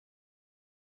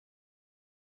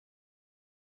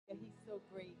so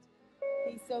great.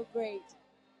 He's so great.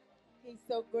 He's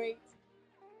so great.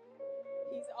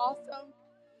 He's awesome.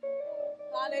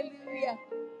 Hallelujah.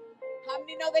 How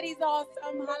many know that he's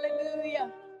awesome?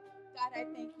 Hallelujah. God, I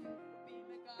thank you for being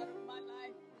the God of my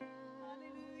life.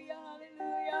 Hallelujah,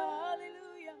 hallelujah,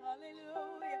 hallelujah,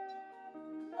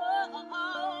 hallelujah.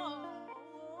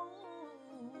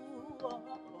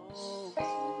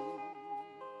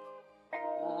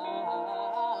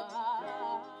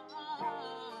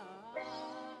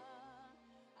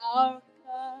 Our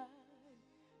God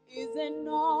is an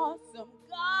awesome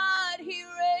God. He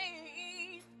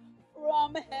reigns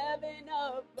from heaven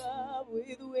above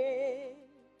with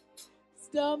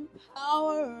wisdom,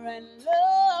 power, and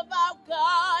love. Our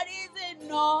God is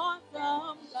an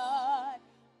awesome God.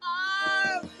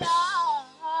 Our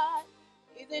God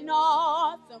is an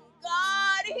awesome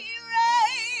God. He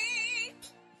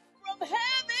reigns from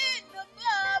heaven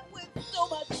above with so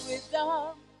much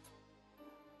wisdom,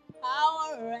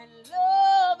 power, and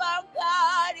love. Our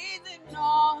God is an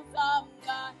awesome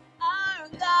God. Our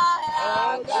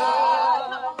God,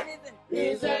 come on,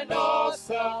 is an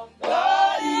awesome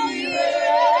God. He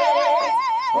reigns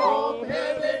from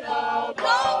heaven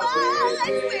above with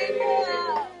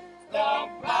wisdom,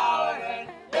 power, and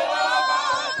love.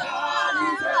 Our God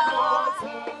is an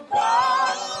awesome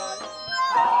God.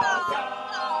 Our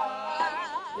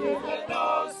God is an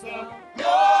awesome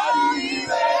God. He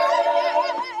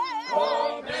reigns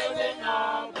from heaven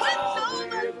above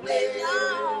with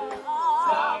wisdom,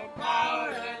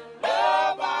 power, and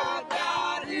love. Our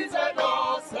God is an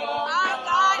awesome God. Our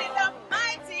God is a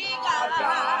mighty God.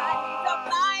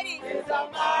 He's a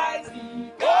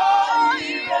mighty God.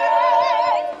 He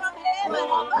reigns from heaven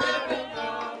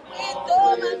above with so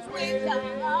much wisdom,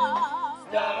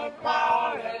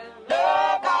 power, and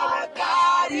love. Our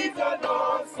God is an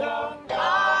awesome God.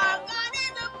 Our God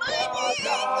is a mighty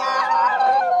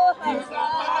God. He's a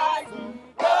mighty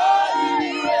God.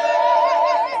 He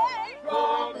reigns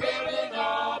from heaven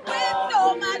above with so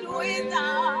much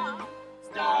wisdom,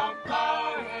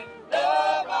 power, and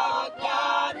love. Our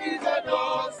God is an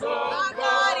awesome Our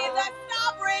God is a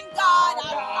sovereign God.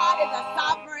 Our God is a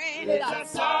sovereign He's God. a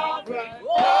sovereign Oh,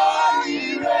 God. He He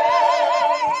reigns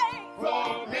reigns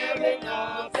from heaven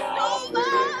above so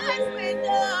much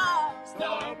wisdom.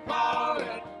 power,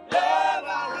 and love.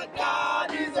 Our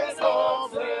God is an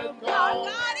awesome Our God.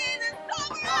 God is a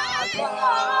sovereign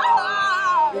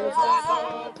God is a God.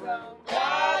 sovereign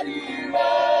God. He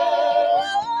reigns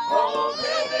from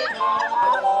heaven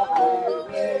above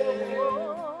with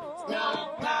wisdom,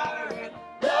 power, and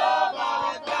love.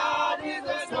 Our God is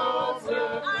an awesome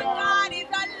Our God. God is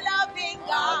a loving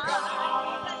God.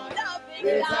 He's a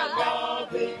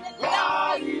loving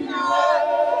God. He reigns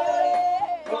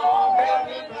from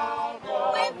heaven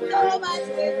above With so much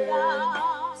wisdom.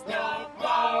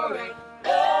 power, and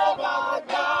love. Our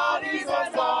God is a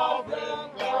sovereign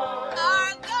God.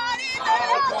 Our God is a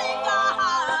loving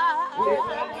He's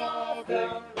God. a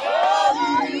loving God.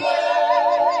 He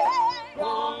reigns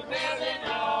from heaven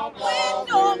above With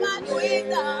so much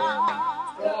wisdom.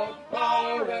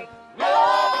 power, and love.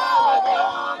 Our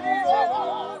God is an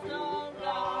awesome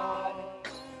God.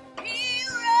 He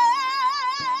reigns.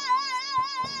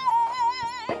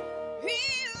 He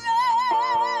reigns.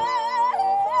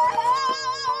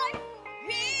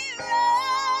 He reigns.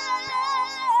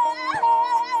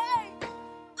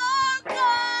 Our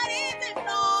God is an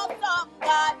awesome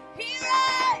God. He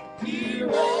reigns. He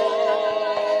reigns.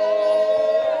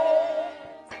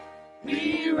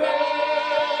 He reigns.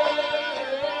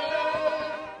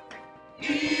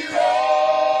 He reigns.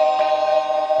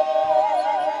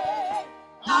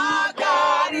 Our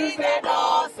God is an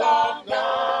awesome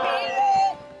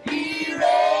God. He reigns.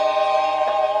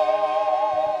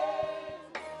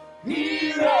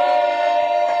 He reigns.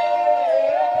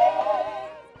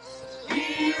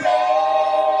 He reigns.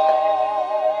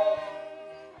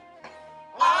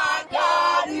 Our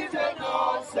God is an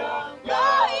awesome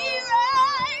God.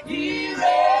 He reigns.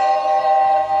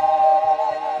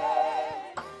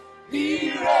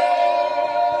 He reigns.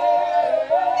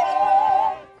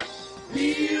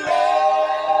 He reigns.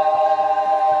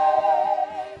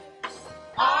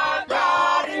 Our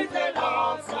God is an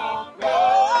awesome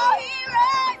God.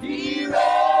 He reigns.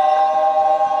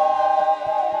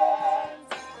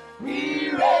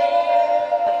 He reigns.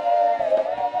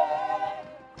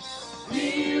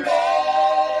 He reigns.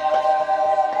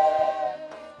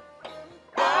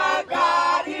 Our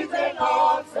God is an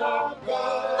awesome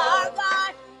God.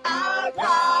 Our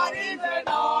God is an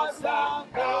awesome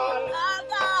God.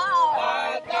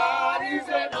 Our God is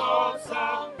an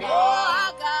awesome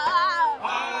God.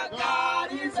 Our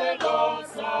God is an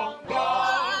awesome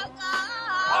God.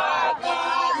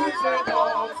 is an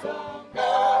awesome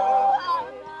God.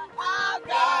 Our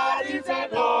God is an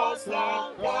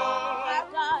awesome God.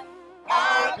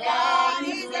 Our God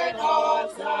is an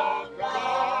awesome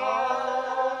God.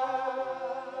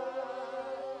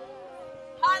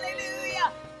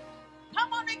 Hallelujah.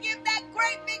 Come on and give that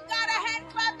great big God a hand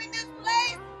clap in this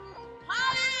place.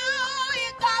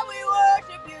 Hallelujah. God, we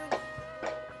worship you.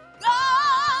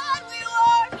 God, we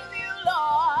worship you,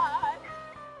 Lord.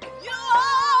 You are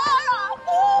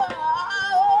awesome.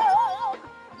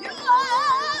 You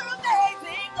are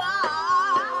amazing,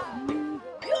 God.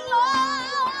 You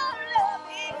are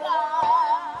loving,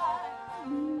 God.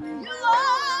 You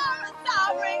are a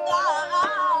sovereign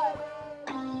God.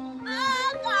 Oh,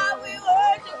 God, we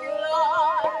worship you,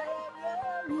 Lord.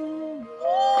 Oh,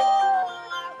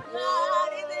 our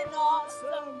God is an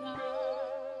awesome God.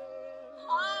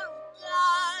 Our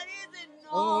God is an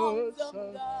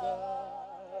awesome God.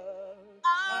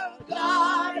 Our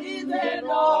God is an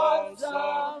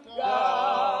awesome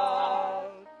God.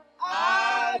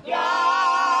 Our God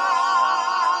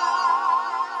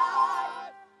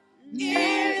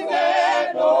is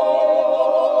an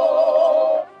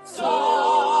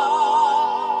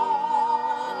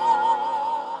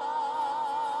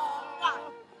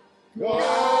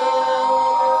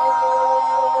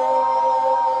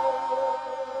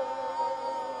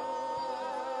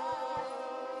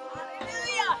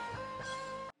Hallelujah.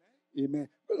 Amen.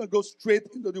 We're going to go straight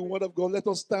into the Word of God. Let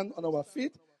us stand on our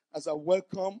feet as I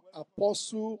welcome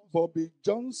Apostle Bobby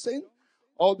Johnson,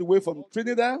 all the way from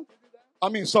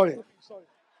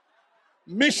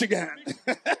Michigan.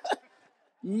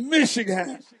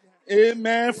 Michigan.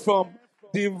 Amen. From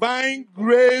Divine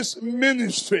Grace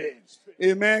Ministry.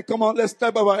 Amen. Come on, let's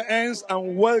clap our hands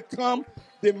and welcome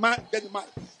the man. Get the mic.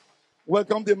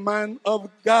 Welcome the man of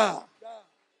God.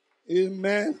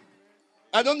 Amen.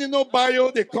 I don't need no bio.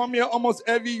 They come here almost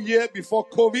every year before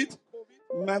COVID.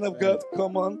 Man of God,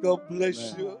 come on. God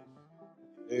bless you.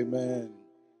 Amen.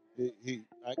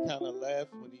 I kind of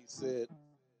laughed when he said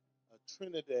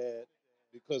Trinidad,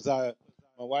 because my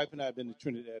wife and I have been to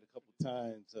Trinidad a couple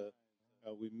times.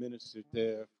 We ministered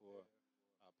there for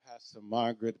Pastor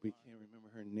Margaret. We can't remember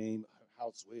her name. Her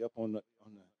house way up on the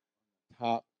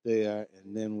top there,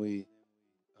 and then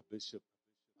Bishop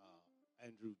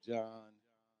Andrew John.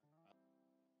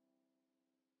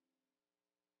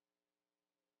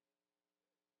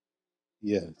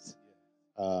 Yes.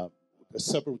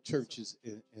 Several churches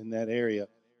in that area.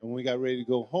 And when we got ready to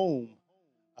go home,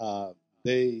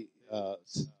 they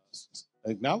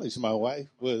acknowledged my wife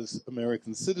was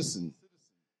American citizen.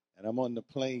 And I'm on the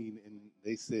plane, and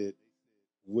they said,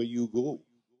 "Where you go?"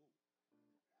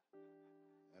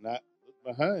 And I looked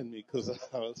behind me because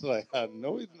I was like, I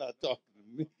know he's not talking to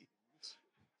me.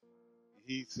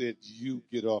 He said, "You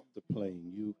get off the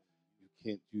plane. You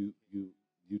can't.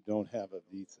 You don't have a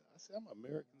visa." I said, "I'm an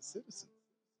American citizen."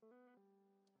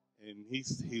 And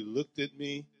he looked at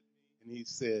me, and he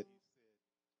said,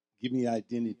 "Give me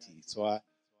identity." So I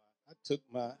took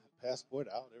my passport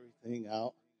out, everything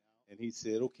out, and he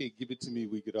said, "Okay, give it to me.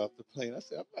 We get off the plane." I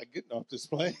said, "I'm not getting off this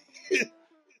plane,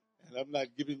 and I'm not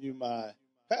giving you my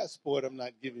passport. I'm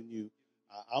not giving you.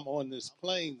 I'm on this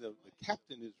plane. The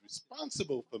captain is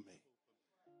responsible for me,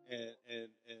 and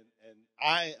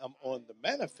I am on the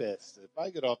manifest. If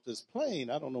I get off this plane,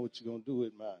 I don't know what you're gonna do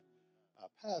with my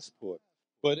passport."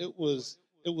 But it was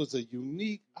a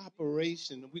unique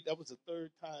operation. That was the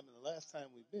third time and the last time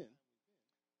we've been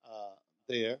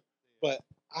there. But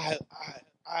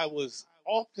I was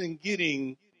often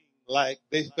getting like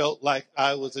they felt like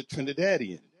I was a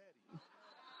Trinidadian.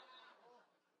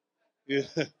 Yeah,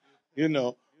 you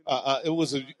know, it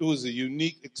was a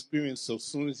unique experience. So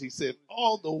soon as he said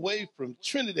all the way from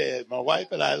Trinidad, my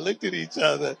wife and I looked at each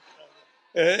other,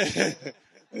 and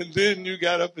then you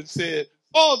got up and said,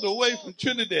 "All the way from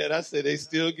Trinidad." I said, "They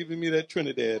still giving me that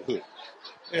Trinidad hood."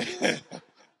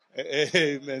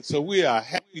 Amen. So we are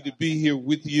happy to be here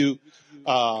with you.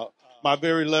 My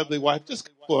very lovely wife, just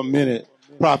for a minute,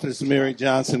 Prophetess Mary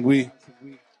Johnson, we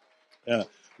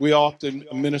often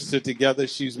minister together.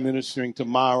 She's ministering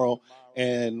tomorrow,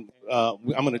 and I'm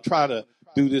going to try to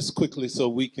do this quickly so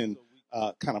we can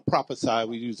kind of prophesy.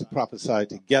 We usually prophesy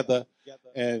together,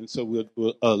 and so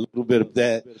we'll a little bit of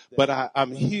that. But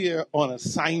I'm here on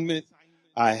assignment.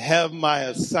 I have my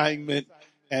assignment,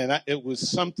 and it was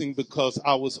something because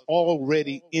I was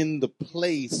already in the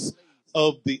place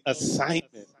of the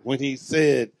assignment when he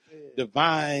said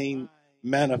divine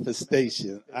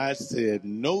manifestation. I said,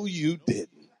 "No, you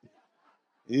didn't."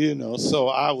 So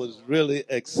I was really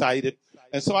excited.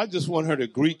 And so I just want her to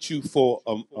greet you for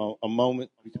a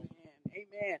moment.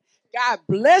 Amen. God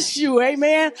bless you.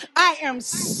 Amen. I am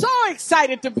so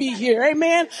excited to be here.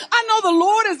 Amen. I know the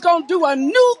Lord is going to do a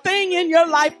new thing in your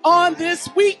life on this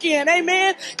weekend.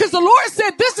 Amen. Because the Lord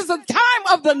said this is a time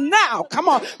of the now. Come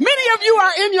on. Many of you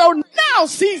are in your now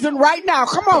season right now.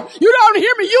 Come on. You don't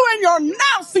hear me. You in your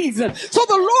now season. So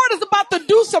the Lord is about to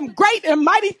do some great and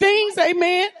mighty things.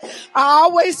 Amen. I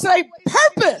always say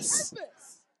purpose,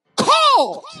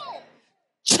 called,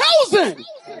 chosen.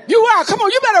 You are. Come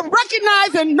on, you better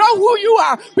recognize and know who you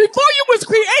are. Before you was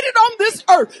created on this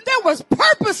earth, there was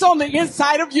purpose on the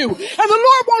inside of you. And the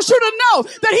Lord wants you to know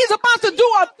that he's about to do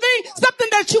a thing, something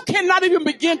that you cannot even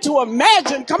begin to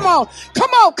imagine. Come on, come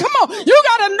on, come on. You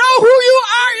got to know who you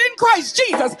are in Christ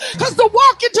Jesus. Because to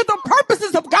walk into the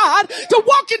purposes of God, to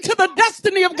walk into the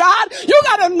destiny of God, you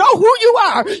got to know who you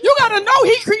are. You got to know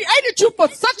he created you for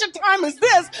such a time as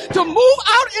this to move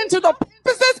out into the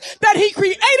purposes that he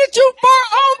created you for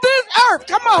on this earth.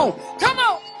 Come on. Come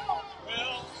on.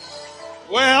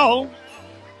 Well,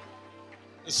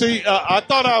 see, I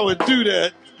thought I would do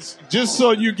that just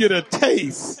so you get a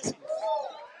taste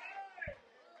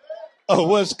of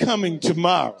what's coming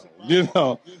tomorrow. You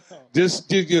know,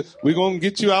 we're going to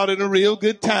get you out at a real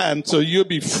good time so you'll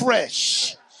be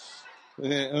fresh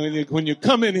when you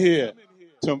come in here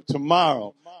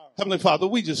tomorrow. Heavenly Father,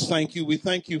 we just thank you. We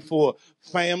thank you for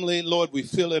family. Lord, we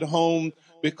feel at home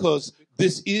because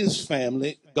this is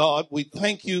family. God, we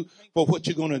thank you for what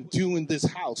you're going to do in this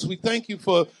house. We thank you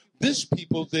for this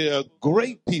people. They are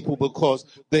great people because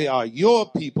they are your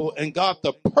people. And God,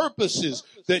 the purposes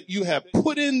that you have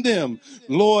put in them,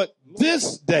 Lord,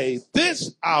 this day,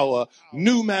 this hour,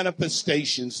 new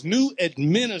manifestations, new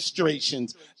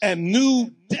administrations, and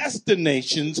new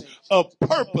destinations of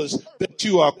purpose that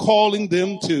you are calling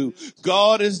them to.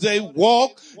 God, as they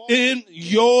walk in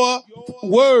your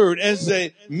word, as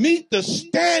they meet the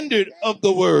standard of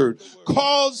the word,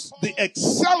 cause the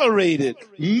accelerated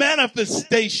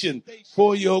manifestation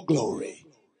for your glory.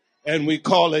 And we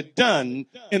call it done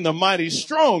in the mighty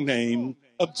strong name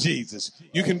of Jesus.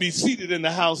 You can be seated in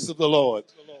the house of the Lord.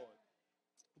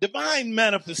 Divine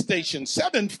manifestation,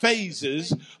 7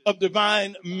 phases of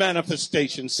divine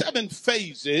manifestation, 7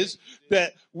 phases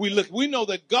that we look. We know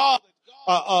that God,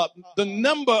 the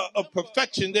number of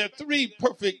perfection, there are 3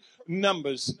 perfect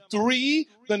numbers. 3,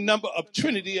 the number of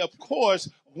Trinity, of course.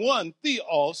 1,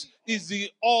 Theos, is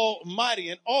the almighty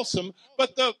and awesome.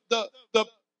 But the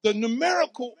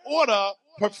numerical order,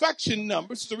 perfection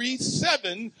numbers, 3,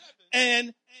 7,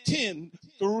 and 10.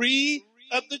 3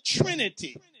 of the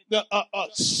Trinity. The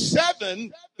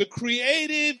 7, the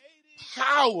creative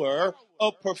power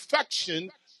of perfection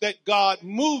that God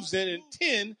moves in, and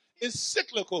 10 is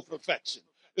cyclical perfection.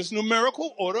 This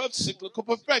numerical order of cyclical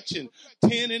perfection.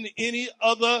 10 and any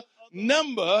other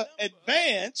number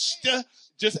advanced,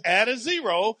 just add a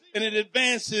 0 and it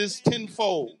advances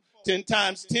tenfold. 10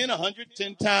 times 10, 100,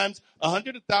 10 times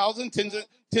 100, 1,000, 10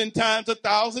 times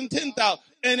 1,000, 10,000.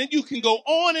 And then you can go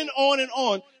on and on and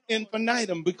on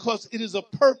infinitum because it is a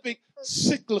perfect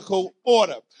cyclical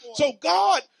order. So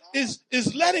God is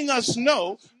letting us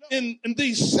know in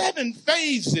these 7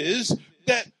 phases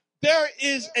that there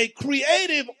is a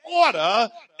creative order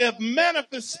of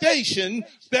manifestation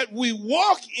that we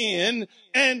walk in,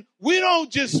 and we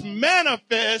don't just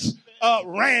manifest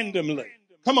randomly.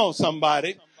 Come on,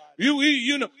 somebody.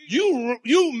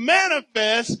 You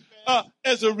manifest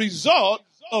as a result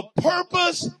of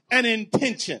purpose and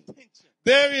intention.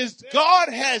 God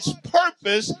has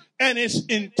purpose and it's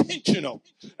intentional.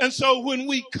 And so when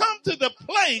we come to the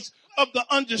place of the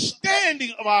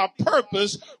understanding of our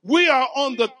purpose, we are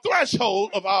on the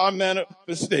threshold of our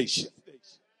manifestation.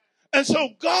 And so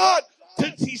God,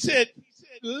 he said,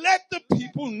 let the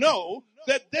people know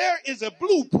that there is a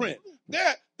blueprint.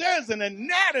 There's an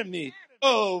anatomy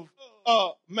of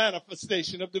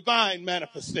manifestation, of divine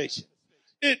manifestation.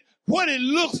 What it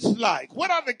looks like.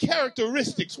 What are the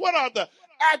characteristics? What are the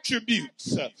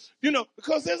attributes?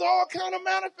 Because there's all kind of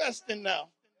manifesting now.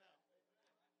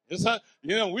 You done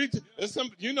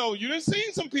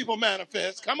seen some people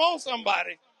manifest. Come on,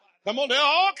 somebody. Come on, they're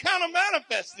all kind of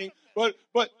manifesting. But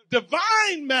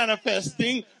divine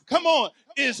manifesting, come on,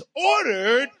 is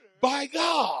ordered by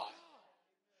God.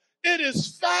 It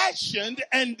is fashioned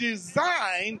and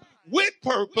designed with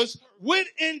purpose, with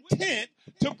intent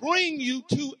to bring you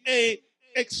to a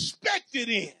expected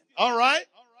end. All right?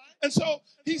 And so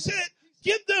he said,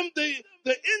 give them the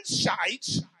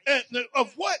insights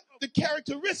of what the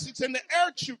characteristics and the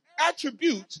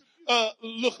attributes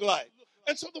look like.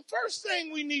 And so the first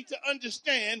thing we need to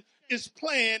understand is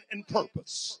plan and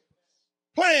purpose.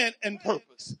 Plan and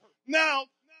purpose. Now,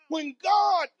 when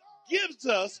God gives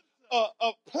us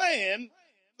a plan,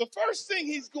 the first thing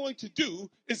he's going to do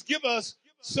is give us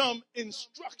some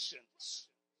instructions.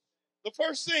 The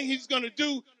first thing he's going to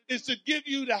do is to give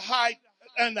you the how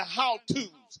and the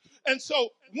how-tos. And so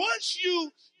once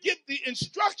you get the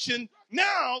instruction,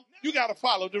 now you got to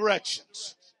follow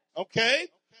directions. Okay?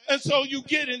 And so you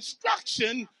get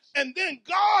instruction, and then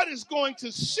God is going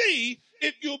to see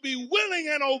if you'll be willing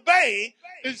and obey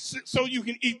so you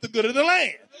can eat the good of the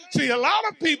land. See, a lot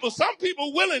of people, some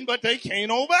people willing, but they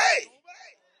can't obey.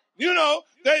 You know,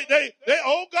 they,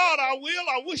 oh God, I will,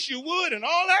 I wish you would, and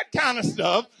all that kind of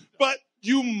stuff, but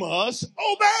you must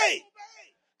obey.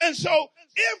 And so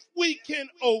if we can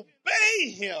obey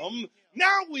him,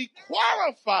 now we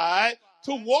qualify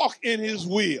to walk in his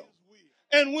will.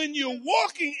 And when you're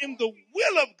walking in the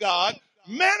will of God,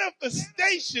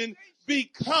 manifestation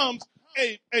becomes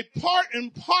a part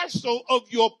and parcel of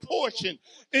your portion,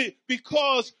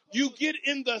 because you get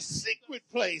in the secret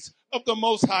place of the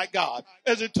Most High God,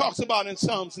 as it talks about in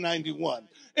Psalms 91.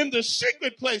 In the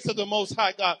secret place of the Most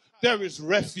High God, there is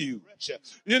refuge.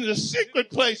 In the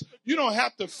secret place, you don't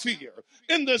have to fear.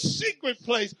 In the secret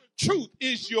place, truth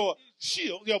is your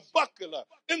shield, your buckler.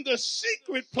 In the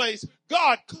secret place,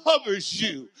 God covers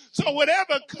you. So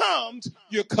whatever comes,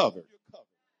 you're covered.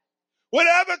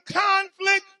 Whatever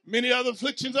conflict, many other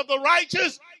afflictions of the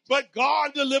righteous, but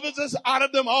God delivers us out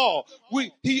of them all.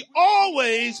 He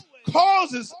always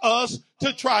causes us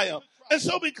to triumph. And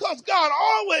so because God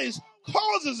always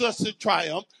causes us to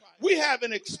triumph, we have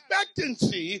an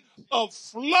expectancy of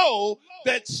flow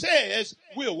that says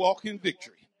we'll walk in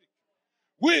victory.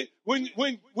 When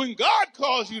God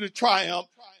calls you to triumph,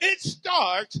 it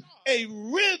starts a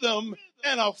rhythm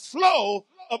and a flow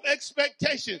of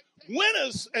expectation.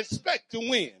 Winners expect to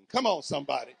win. Come on,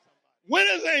 somebody.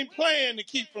 Winners ain't playing to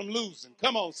keep from losing.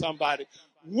 Come on, somebody.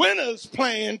 Winners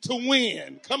playing to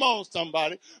win. Come on,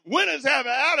 somebody. Winners have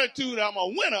an attitude, I'm a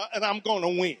winner and I'm going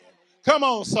to win. Come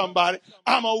on, somebody.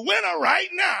 I'm a winner right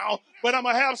now, but I'm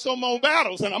going to have some more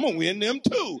battles and I'm going to win them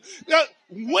too. Now,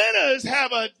 winners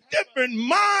have a different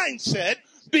mindset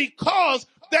because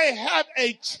they have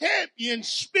a champion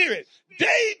spirit.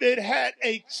 David had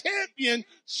a champion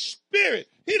spirit.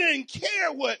 He didn't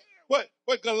care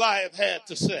what Goliath had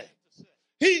to say.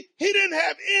 He didn't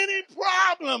have any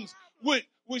problems with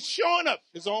showing up.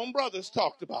 His own brothers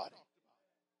talked about it.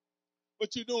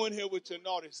 What you doing here with your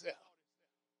naughty self?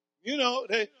 You know,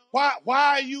 why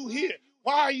are you here?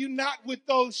 Why are you not with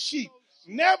those sheep?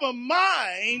 Never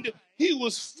mind, he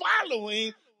was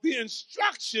following the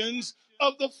instructions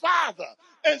of the Father.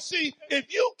 And see,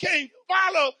 if you can't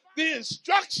follow the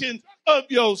instructions of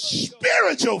your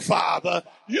spiritual father,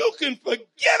 you can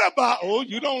forget about, oh,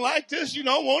 you don't like this, you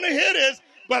don't want to hear this,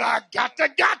 but I got to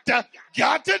tell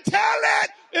it.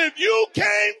 If you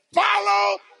can't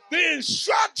follow the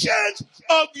instructions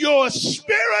of your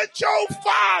spiritual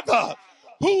father,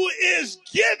 who is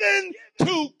given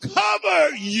to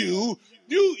cover you,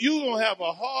 you're going to have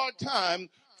a hard time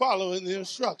following the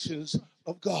instructions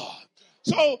of God.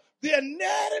 So the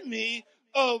anatomy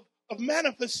of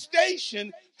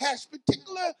manifestation has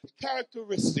particular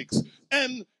characteristics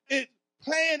and it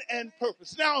plan and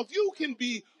purpose. Now, if you can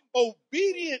be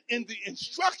obedient in the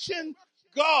instruction,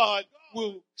 God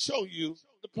will show you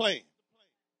the plan.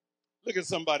 Look at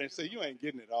somebody and say, you ain't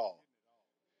getting it all.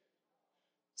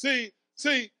 See,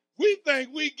 we think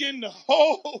we getting the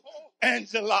whole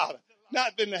enchilada.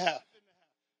 Not been to happen.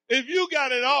 If you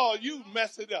got it all, you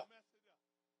mess it up.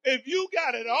 If you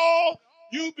got it all,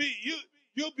 you'll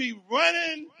be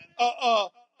running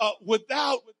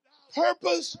without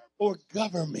purpose or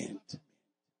government.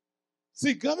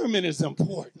 See, government is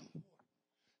important.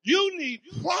 You need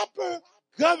proper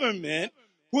government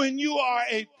when you are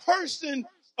a person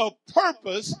of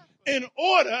purpose in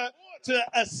order to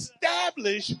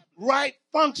establish right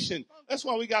function. That's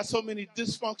why we got so many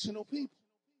dysfunctional people.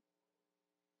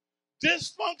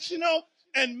 Dysfunctional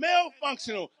and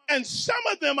malfunctional. And some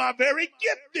of them are very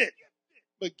gifted.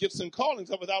 But gifts and callings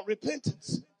are without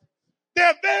repentance.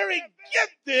 They're very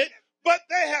gifted, but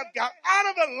they have got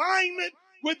out of alignment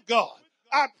with God.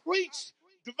 I preached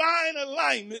divine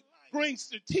alignment brings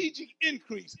strategic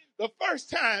increase the first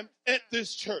time at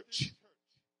this church.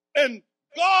 And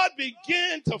God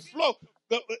began to flow.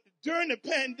 During the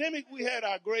pandemic, we had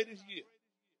our greatest year.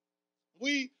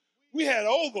 We had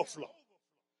overflow.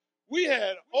 We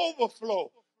had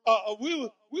overflow. We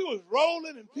was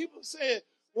rolling, and people said,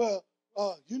 well,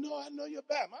 I know your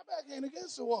back. My back ain't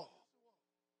against the wall.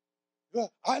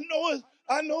 I know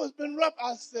it's been rough.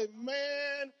 I said,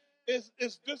 man,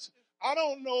 it's just, I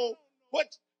don't know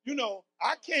what,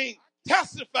 I can't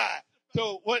testify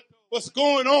to what's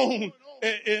going on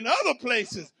in other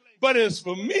places. But as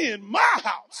for me and my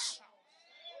house,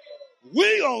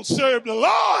 we gonna serve the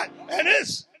Lord, and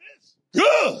it's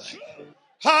good.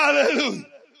 Hallelujah.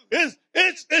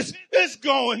 It's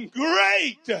going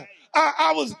great.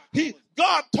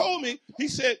 God told me, he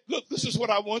said, look, this is what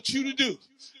I want you to do.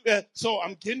 So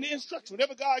I'm getting the instruction.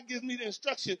 Whenever God gives me the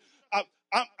instruction,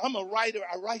 I'm a writer.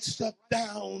 I write stuff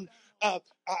down.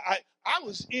 I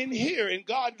was in here and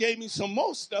God gave me some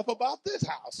more stuff about this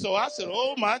house. So I said,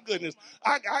 oh my goodness,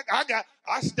 I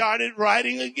started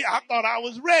writing again. I thought I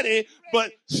was ready,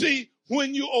 but see,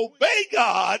 when you obey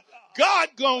God, God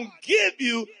gonna give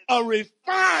you a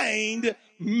refined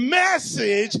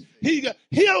message.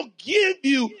 He'll give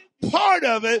you part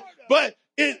of it, but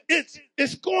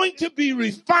it's going to be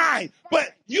refined.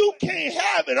 But you can't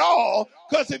have it all,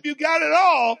 because if you got it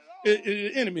all,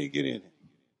 the enemy get in it.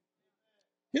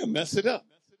 He'll mess it up.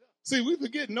 See, we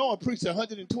forget Noah preached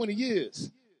 120 years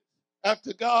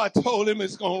after God told him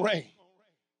it's going to rain.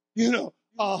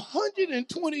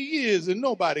 120 years and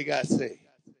nobody got saved.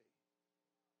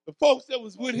 The folks that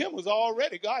was with him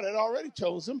God had already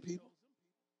chosen people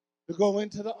to go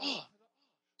into the ark.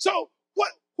 So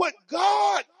what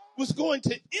God was going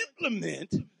to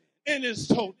implement in its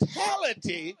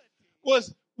totality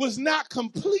was not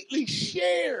completely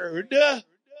shared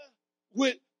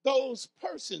with those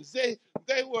persons. They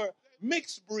were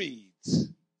mixed breeds.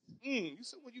 You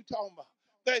said, what you talking about?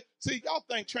 Y'all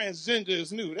think transgender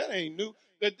is new. That ain't new.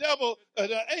 The devil,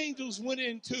 the angels went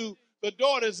into the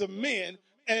daughters of men,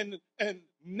 and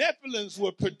Nephilims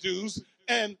were produced,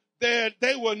 and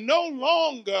they were no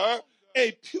longer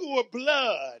a pure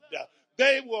blood.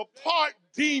 They were part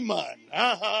demon.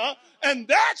 And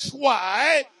that's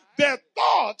why their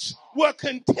thoughts were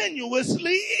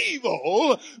continuously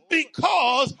evil,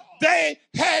 because they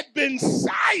had been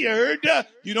sired,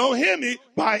 you don't hear me,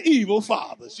 by evil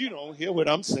fathers. You don't hear what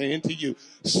I'm saying to you.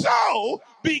 So,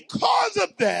 because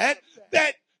of that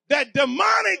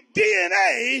demonic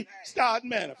DNA started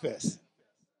manifesting.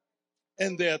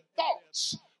 And their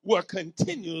thoughts were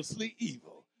continuously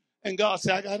evil. And God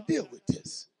said, I got to deal with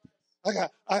this. I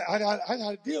got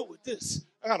to deal with this.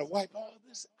 I got to wipe all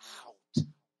this out.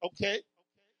 Okay?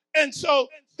 And so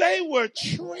they were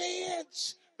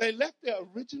they left their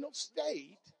original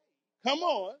state. Come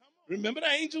on. Remember, the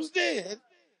angels did.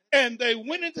 And they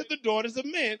went into the daughters of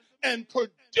men and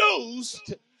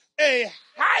produced a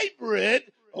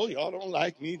hybrid. Oh, y'all don't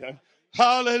like me.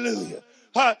 Hallelujah.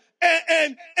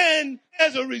 And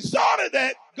as a result of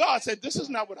that, God said, this is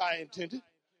not what I intended.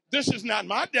 This is not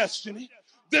my destiny.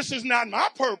 This is not my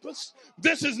purpose.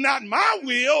 This is not my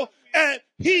will. And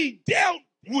he dealt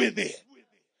with it.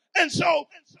 And so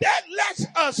that lets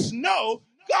us know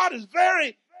God is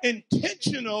very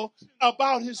intentional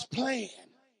about his plan.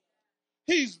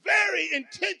 He's very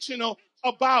intentional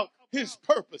about his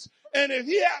purpose. And if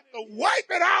he has to wipe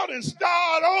it out and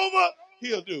start over,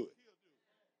 he'll do it.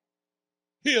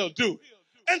 He'll do it.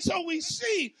 And so we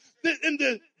see that in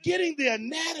the getting the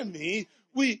anatomy,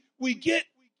 we get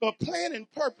a plan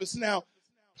and purpose. Now,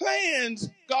 plans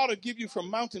God will give you from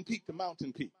mountain peak to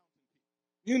mountain peak.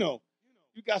 You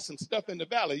got some stuff in the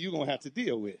valley you're going to have to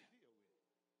deal with.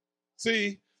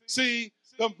 See,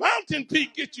 the mountain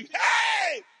peak gets you,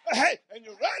 hey, and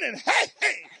you're running, hey,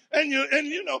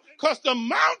 because the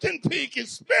mountain peak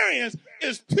experience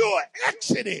is pure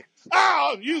ecstasy.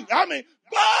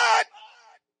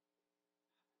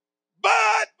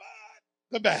 But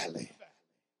the valley.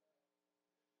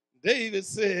 David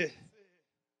said,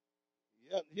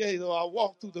 yea, though I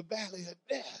walk through the valley of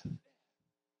death,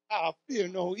 I'll fear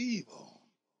no evil.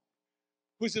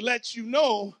 Which lets you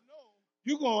know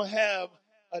you're going to have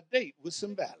a date with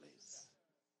some valleys.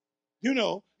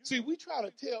 See, we try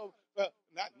to tell, well,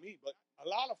 not me, but a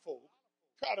lot of folks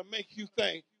try to make you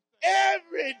think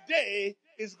every day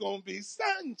is going to be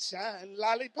sunshine,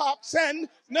 lollipops, and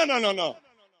no.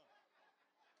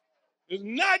 It's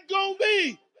not going to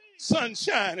be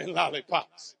sunshine and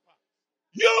lollipops.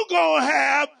 You're going to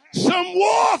have some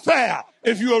warfare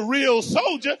if you're a real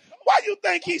soldier. Why you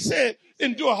think he said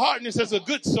endure hardness as a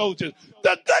good soldier?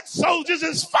 The good soldiers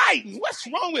is fighting. What's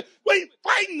wrong with we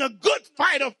fighting a good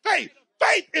fight of faith?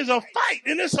 Faith is a fight,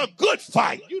 and it's a good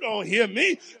fight. You don't hear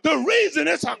me. The reason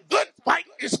it's a good fight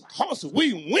is because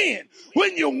we win.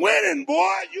 When you're winning, boy,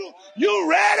 you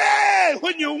ready.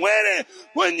 When you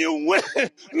win.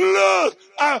 Look,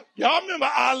 y'all remember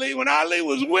Ali? When Ali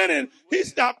was winning, he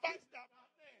stopped dancing.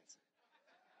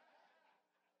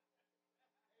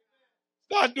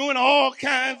 Start doing all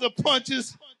kinds of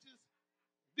punches.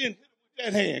 Then hit with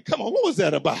that hand. Come on, what was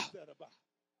that about?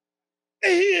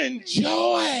 He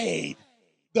enjoyed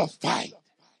the fight.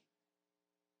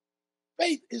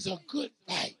 Faith is a good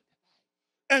fight.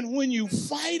 And when you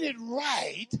fight it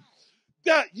right,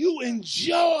 that you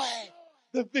enjoy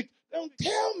the victory. Don't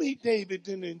tell me David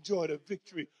didn't enjoy the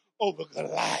victory over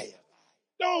Goliath.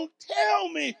 Don't tell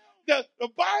me that the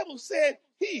Bible said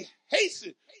he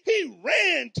hastened. He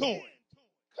ran to him.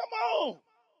 Come on.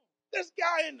 This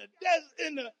guy in the desert,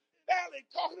 in the valley,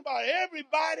 talking about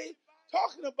everybody,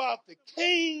 talking about the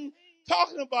king,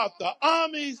 talking about the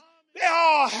armies. They're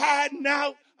all hiding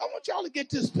out. I want y'all to get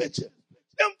this picture.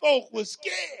 Them folk were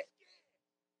scared.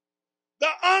 The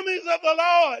armies of the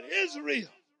Lord, Israel.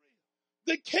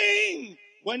 The king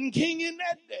wasn't king in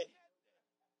that day.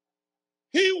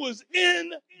 He was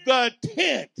in the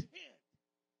tent,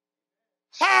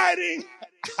 hiding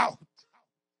out.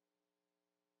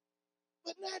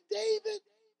 But not David.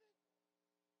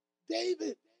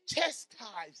 David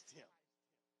chastised him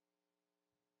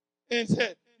and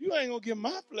said, you ain't going to give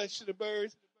my flesh to the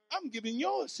birds. I'm giving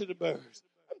yours to the birds.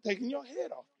 I'm taking your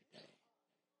head off today.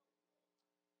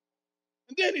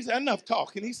 And then he said, enough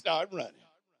talking. He started running.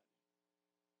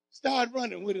 Started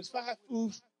running with his 5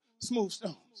 smooth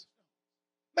stones.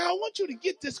 Now, I want you to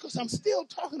get this because I'm still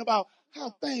talking about how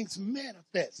things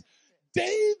manifest.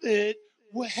 David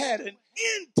had an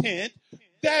intent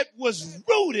that was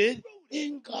rooted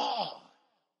in God.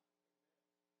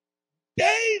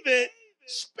 David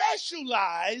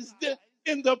specialized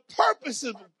in the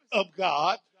purposes of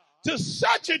God to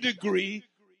such a degree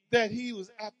that he was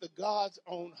after God's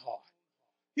own heart.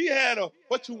 He had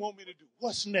what you want me to do?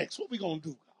 What's next? What we going to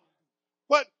do,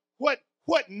 God?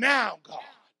 What now, God?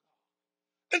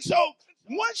 And so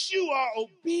once you are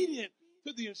obedient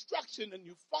to the instruction and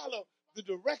you follow the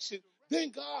direction, then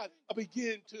God will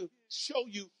begin to show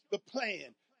you the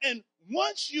plan. And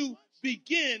once you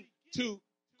begin to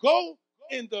go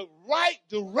in the right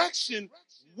direction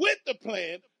with the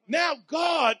plan, now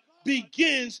God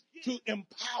begins to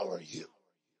empower you.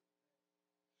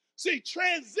 See,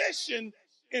 transition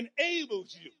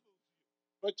enables you,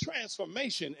 but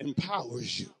transformation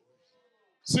empowers you.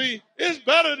 See, it's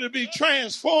better to be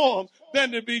transformed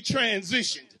than to be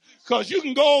transitioned. Because you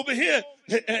can go over here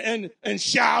and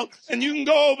shout, and you can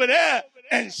go over there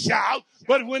and shout.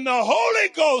 But when the Holy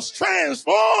Ghost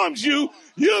transforms you,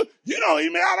 you don't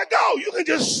even have to go. You can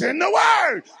just send the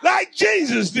word like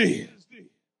Jesus did.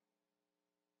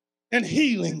 And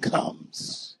healing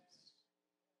comes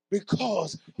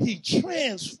because he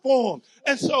transformed.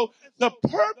 And so the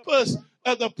purpose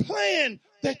of the plan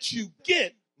that you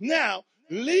get now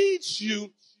leads you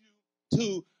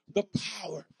to the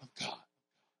power of God.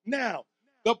 Now,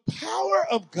 the power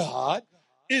of God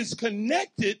is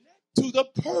connected to the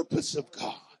purpose of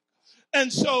God.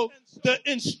 And so the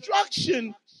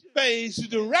instruction phase, the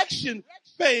direction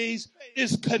phase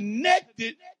is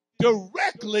connected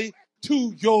directly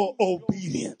to your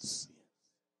obedience.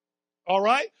 All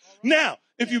right? Now,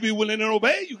 if you be willing to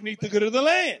obey, you can eat the good of the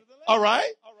land. All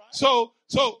right? So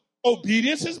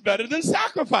obedience is better than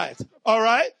sacrifice. All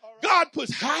right? God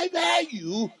puts high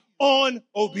value on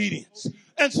obedience.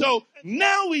 And so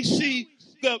now we see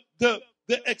the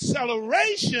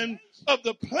acceleration of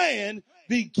the plan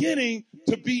beginning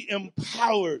to be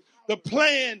empowered. The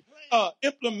plan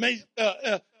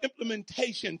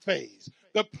implementation phase.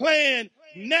 The plan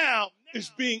now is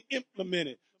being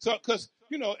implemented. So, because,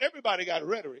 everybody got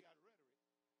rhetoric.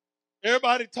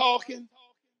 Everybody talking.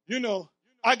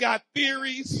 I got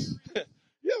theories.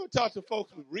 You ever talk to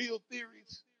folks with real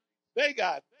theories? They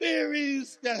got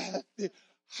theories.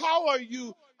 How are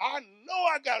you? I know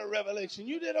I got a revelation.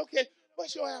 You did? Okay.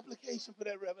 What's your application for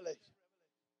that revelation?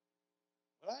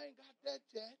 Well, I ain't got that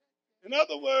yet. In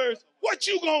other words, what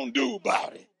you gonna do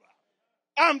about it?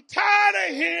 I'm tired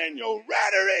of hearing your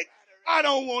rhetoric. I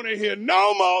don't want to hear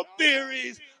no more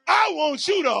theories. I want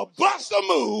you to bust a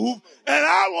move, and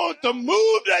I want the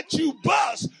move that you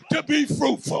bust to be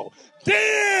fruitful.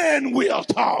 Then we'll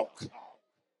talk.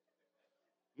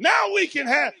 Now we can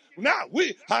how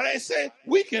they say,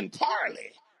 we can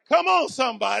parley. Come on,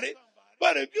 somebody.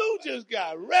 But if you just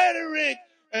got rhetoric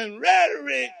and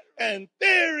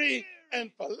theory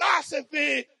and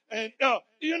philosophy and,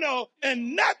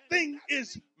 and nothing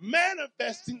is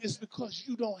manifesting, it's because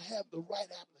you don't have the right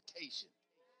application.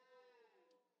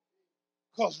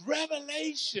 Because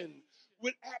revelation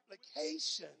with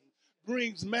application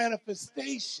brings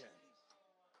manifestation.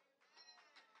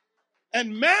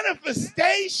 And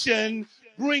manifestation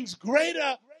brings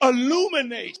greater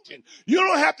illumination. You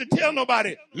don't have to tell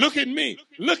nobody, look at me,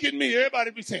 look at me.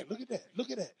 Everybody be saying, look at that, look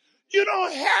at that. You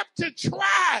don't have to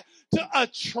try to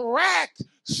attract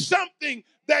something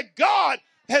that God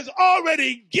has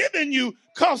already given you,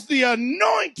 because the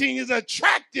anointing is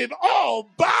attractive all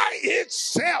by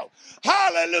itself.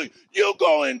 Hallelujah. You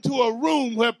go into a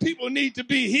room where people need to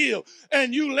be healed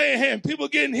and you lay a hand, people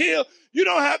getting healed. You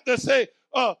don't have to say,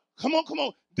 come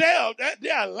on. They'll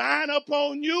line up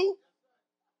on you.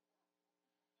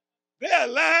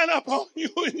 They'll line up on you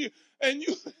and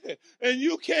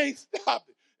you can't stop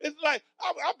it. It's like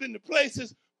I've been to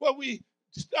places where we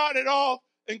started off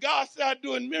and God started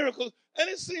doing miracles, and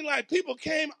it seemed like people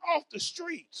came off the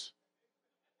streets.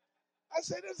 I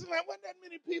said, this is like, wasn't that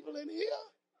many people in here?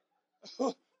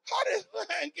 How did this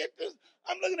line get this?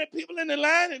 I'm looking at people in the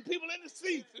line and people in the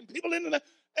seats and people in the line,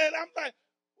 and I'm like,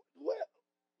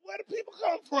 where do people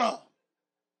come from?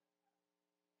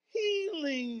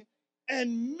 Healing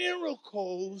and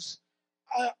miracles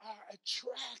are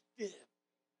attractive.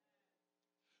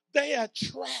 They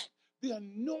attract. The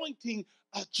anointing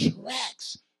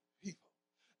attracts people.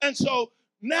 And so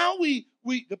now the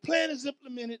plan is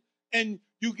implemented and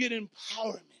you get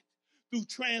empowerment through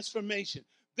transformation.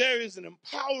 There is an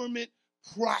empowerment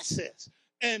process.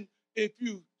 And if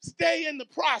you stay in the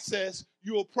process,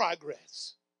 you'll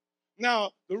progress.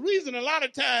 Now, the reason a lot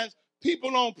of times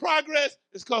people don't progress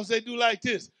is because they do like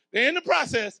this. They're in the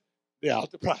process, they're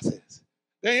out the process.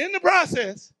 They're in the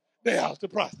process, they're out the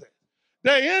process.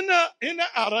 They're in the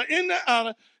outer,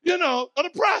 of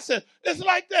the process. It's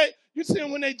like you see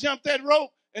them when they jump that rope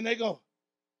and they go.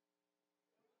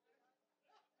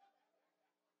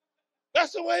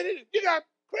 That's the way it is. You got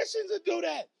Christians that do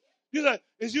that. You're like,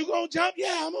 is you going to jump?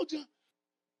 Yeah, I'm going to jump.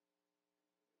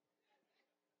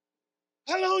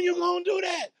 How long you going to do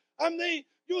that? I mean,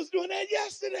 you was doing that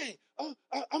yesterday.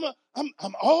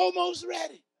 I'm almost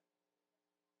ready.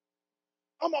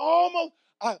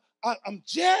 I'm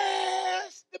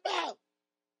just about.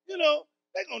 They're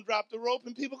going to drop the rope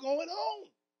and people going home.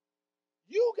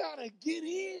 You got to get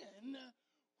in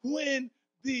when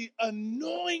the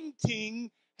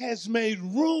anointing has made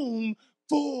room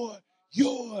for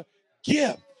your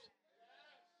gift.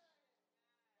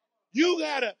 You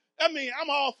got to, I'm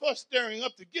all for stirring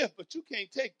up the gift, but you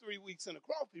can't take 3 weeks in a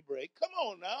coffee break. Come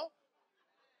on now.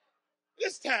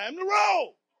 It's time to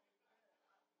roll.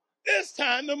 It's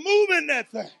time to move in that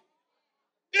thing.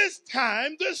 It's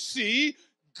time to see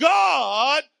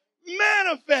God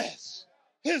manifest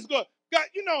his glory. God,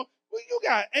 when you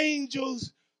got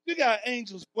angels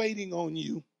waiting on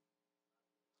you.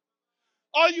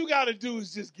 All you got to do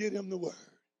is just give them the word.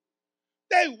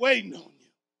 They waiting on you.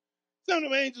 Some of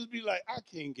them angels be like, I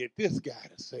can't get this guy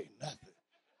to say nothing.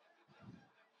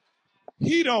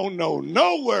 He don't know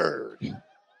no word.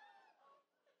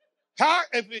 How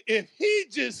if he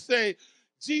just say,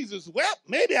 Jesus wept,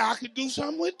 maybe I could do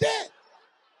something with that.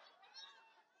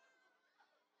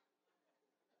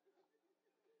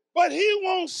 But he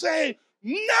won't say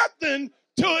nothing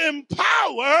to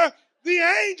empower the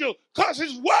angel, because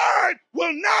his word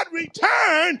will not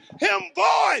return him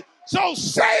void. So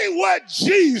say what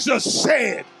Jesus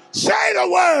said. Say the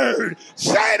word.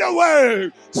 Say the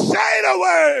word. Say the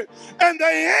word. And the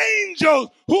angels,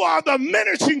 who are the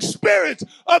ministering spirits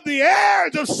of the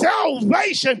heirs of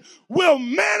salvation, will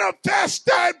manifest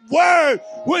that word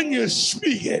when you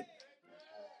speak it.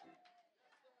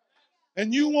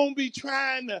 And you won't be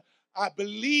trying to, I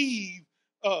believe,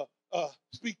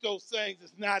 speak those things.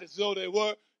 It's not as though they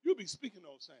were. You'll be speaking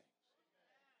those things.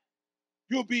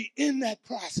 You'll be in that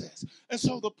process. And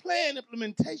so the plan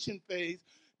implementation phase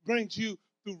brings you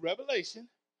through revelation,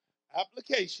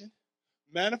 application,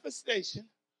 manifestation,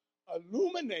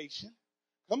 illumination.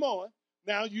 Come on.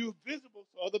 Now you're visible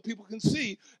so other people can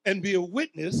see and be a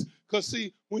witness. Because,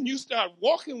 see, when you start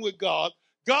walking with God,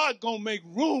 God going to make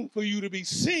room for you to be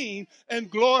seen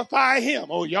and glorify him.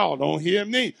 Oh, y'all don't hear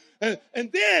me. And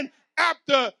then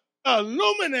after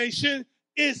illumination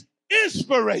is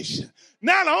inspiration.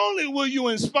 Not only will you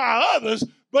inspire others,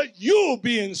 but you'll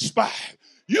be inspired.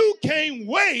 You can't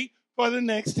wait for the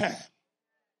next time.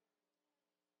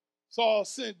 Saul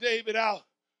sent David out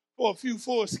for a few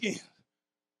foreskins.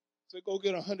 Said, go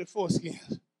get 100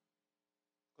 foreskins.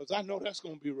 Because I know that's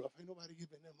going to be rough. Ain't nobody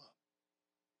giving them up.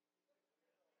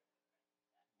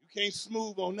 You can't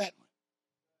smooth on that one.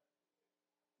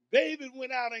 David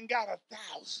went out and got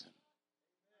 1,000.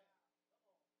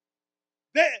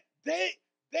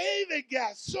 David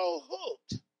got so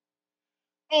hooked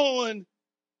on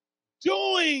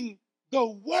doing the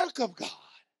work of God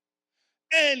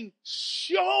and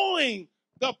showing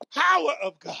the power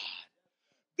of God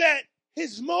that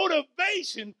his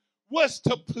motivation was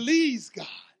to please God.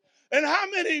 And how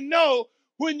many know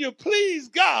when you please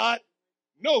God,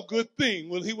 no good thing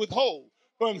will he withhold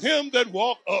from him that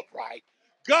walk upright?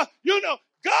 God,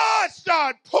 God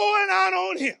started pouring out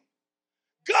on him.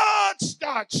 God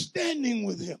started standing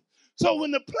with him. So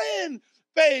when the plan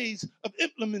phase of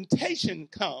implementation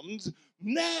comes,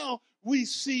 now we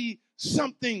see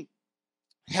something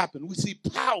happen. We see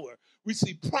power, we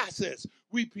see process,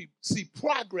 we see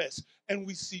progress, and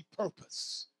we see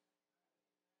purpose.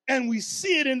 And we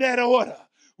see it in that order.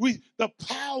 The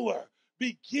power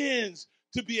begins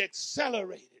to be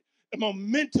accelerated. The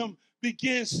momentum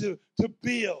begins to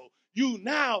build. You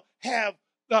now have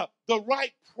the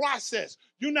right process.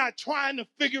 You're not trying to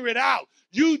figure it out.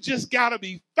 You just got to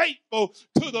be faithful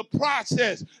to the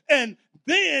process. And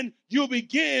then you'll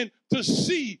begin to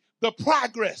see the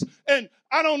progress. And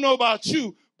I don't know about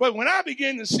you, but when I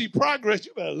begin to see progress,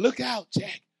 you better look out,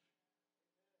 Jack.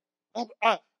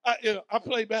 I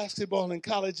played basketball in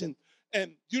college, and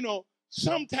you know,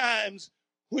 sometimes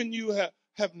when you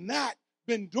have not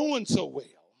been doing so well,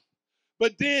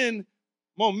 but then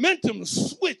momentum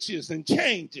switches and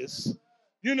changes,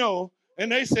 you know,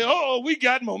 and they say, oh, we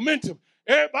got momentum.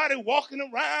 Everybody walking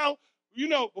around, you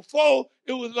know, before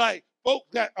it was like folk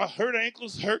that are hurt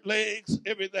ankles, hurt legs,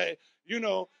 everything, you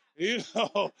know,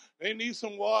 they need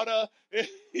some water,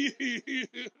 you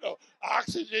know,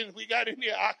 oxygen. We got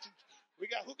any oxygen.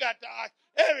 Who got the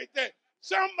everything?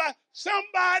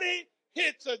 Somebody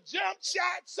hits a jump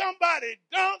shot, somebody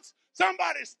dunks,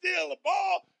 somebody steals a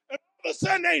ball, and all of a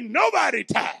sudden ain't nobody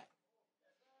tired.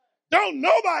 Don't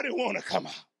nobody want to come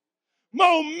out.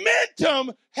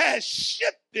 Momentum has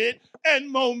shifted,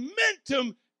 and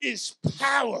momentum is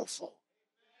powerful.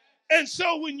 And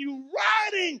so when you're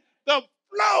riding the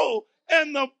flow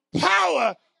and the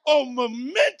power of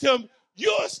momentum,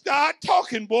 you'll start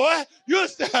talking, boy. You'll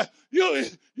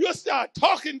start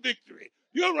talking victory.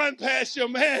 You'll run past your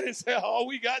man and say, oh,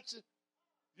 we got you.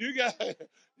 You got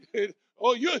it.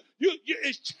 Oh,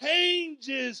 it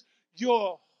changes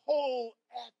your whole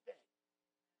ethic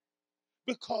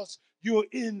because you're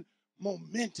in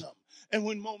momentum. And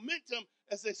when momentum,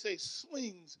 as they say,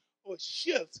 swings or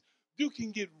shifts, you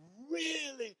can get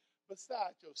really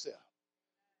beside yourself.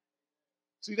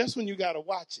 See, that's when you got to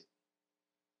watch it.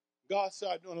 God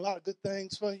started doing a lot of good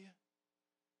things for you,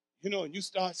 you know, and you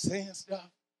start saying stuff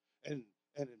and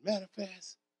it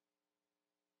manifests.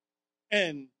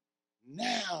 And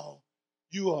now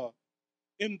you are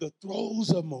in the throes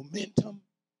of momentum,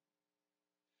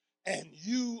 and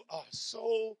you are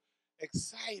so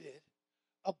excited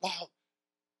about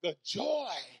the joy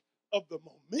of the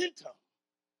momentum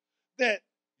that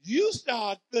you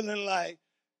start feeling like,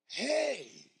 hey,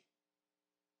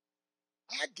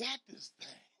 I got this thing.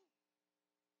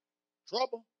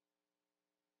 Trouble.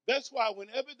 That's why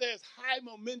whenever there's high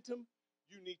momentum,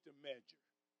 you need to measure.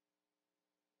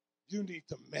 You need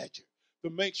to measure to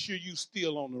make sure you're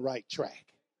still on the right track.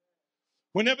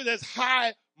 Whenever there's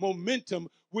high momentum,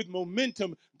 with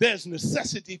momentum, there's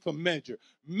necessity for measure.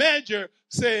 Measure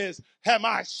says, am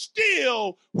I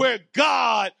still where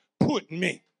God put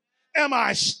me? Am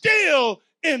I still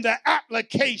in the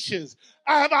applications?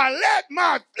 Have I let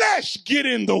my flesh get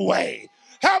in the way?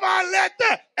 Have I let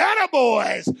the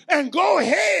attaboys and go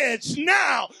heads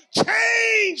now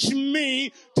change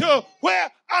me to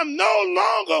where I'm no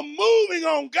longer moving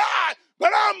on God,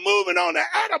 but I'm moving on the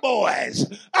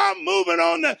attaboys. I'm moving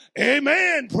on the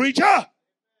amen, preacher.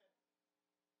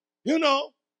 You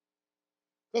know,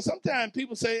 because sometimes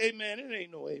people say amen, it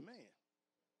ain't no amen.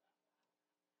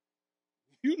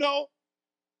 You know,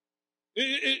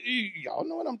 y'all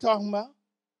know what I'm talking about.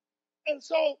 And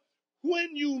so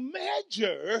when you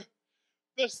measure,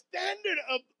 the standard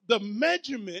of the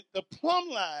measurement, the plumb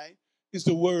line, is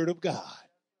the word of God.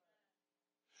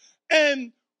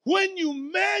 And when you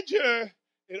measure,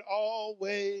 it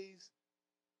always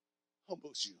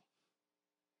humbles you.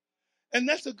 And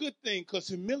that's a good thing, because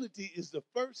humility is the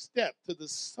first step to the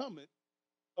summit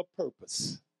of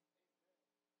purpose.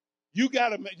 You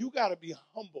gotta be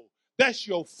humble. That's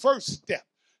your first step.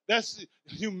 That's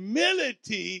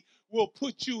humility will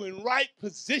put you in right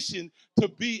position to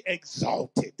be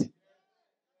exalted.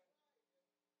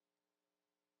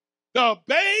 The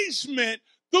abasement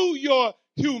through your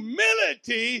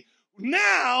humility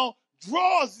now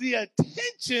draws the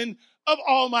attention of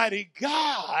Almighty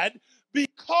God,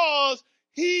 because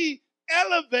he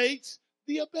elevates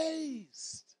the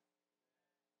abased.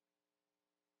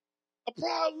 A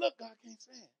proud look, I can't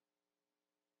stand.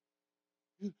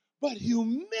 But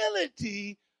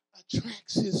humility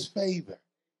attracts his favor.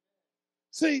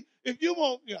 See, if you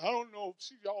want, I don't know,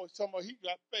 she always talking about he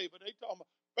got favor. They talking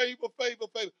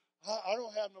about favor. I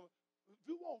don't have no. If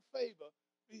you want favor,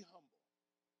 be humble.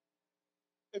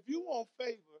 If you want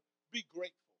favor, be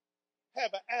grateful.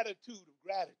 Have an attitude of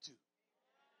gratitude.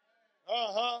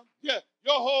 Yeah,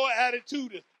 your whole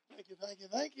attitude is thank you, thank you,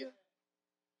 thank you.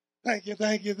 Thank you,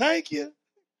 thank you, thank you.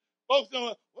 Folks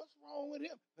don't, what's wrong with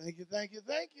him? Thank you, thank you,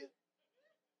 thank you.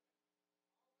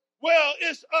 Well,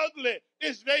 it's ugly.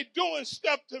 They doing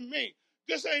stuff to me.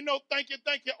 This ain't no thank you,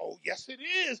 thank you. Oh, yes, it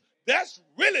is. That's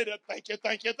really the thank you,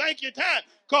 thank you, thank you time.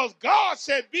 Because God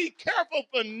said, be careful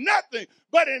for nothing,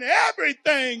 but in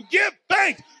everything give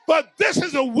thanks. But this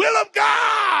is the will of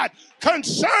God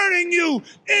concerning you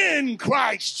in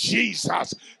Christ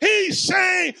Jesus. He's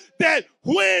saying that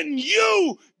when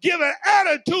you give an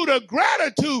attitude of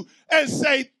gratitude and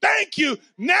say thank you,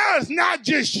 now it's not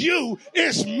just you,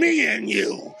 it's me and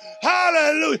you.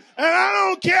 Hallelujah. And I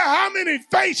don't care how many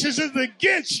faces is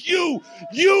against you,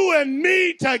 you and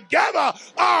me together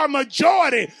are a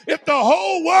majority. If the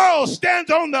whole world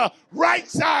stands on the right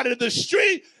side of the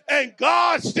street and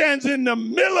God stands in the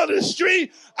middle of the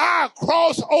street, I'll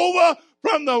cross over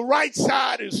from the right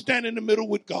side and stand in the middle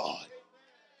with God.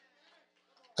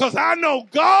 Because I know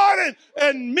God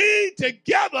and me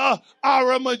together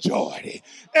are a majority.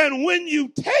 And when you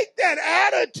take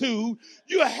that attitude,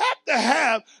 you have to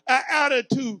have an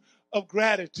attitude of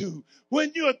gratitude.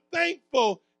 When you're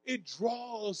thankful, it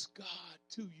draws God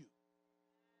to you.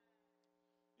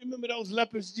 You remember those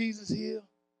lepers Jesus healed?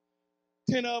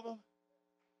 10 of them?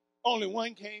 Only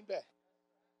one came back.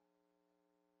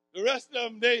 The rest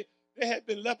of them, they had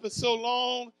been lepers so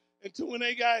long until when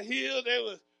they got healed, they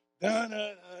was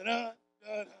dun-dun-dun-dun.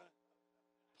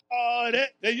 Oh,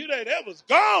 that was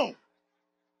gone.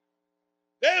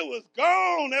 They was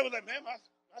gone. They was like, man, my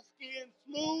skin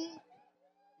smooth.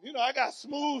 You know, I got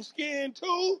smooth skin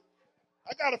too.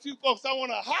 I got a few folks I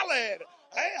want to holler at.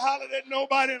 I ain't hollered at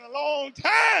nobody in a long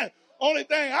time. Only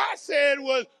thing I said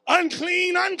was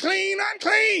unclean, unclean,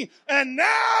 unclean. And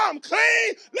now I'm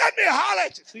clean. Let me holler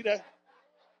at you. See that?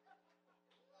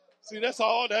 See, that's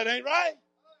all. That ain't right.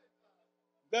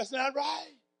 That's not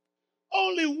right.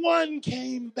 Only one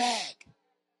came back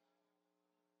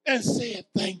and said,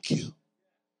 thank you.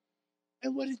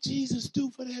 And what did Jesus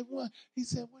do for that one? He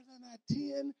said, were there not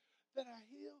 10 that I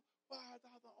healed? Why art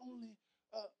thou the only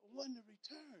one to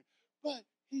return? But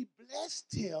he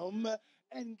blessed him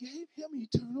and gave him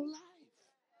eternal life.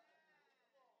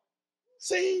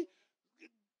 See?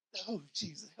 Oh,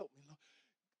 Jesus, help me, Lord.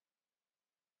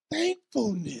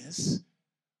 Thankfulness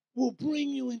will bring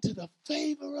you into the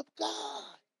favor of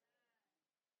God.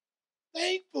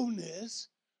 Thankfulness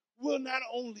will not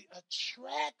only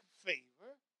attract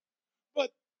favor,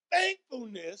 but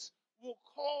thankfulness will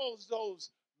cause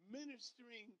those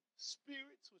ministering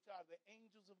spirits, which are the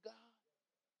angels of God,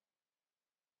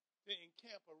 to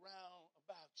encamp around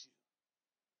about you.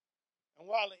 And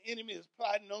while the enemy is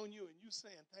plotting on you and you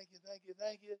saying, thank you, thank you,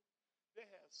 thank you, they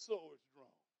have swords drawn.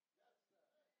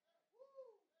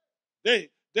 They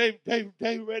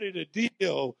ready to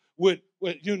deal with,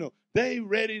 they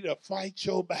ready to fight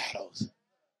your battles.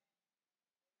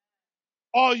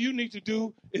 All you need to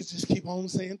do is just keep on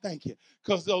saying thank you.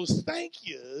 Because those thank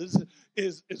yous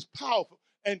is powerful.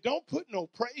 And don't put no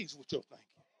praise with your thank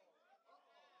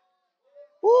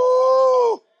you.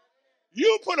 Woo!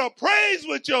 You put a praise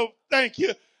with your thank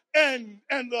you. And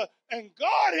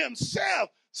God himself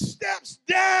steps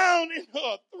down in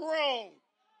her throne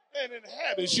and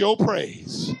inhabits your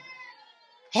praise.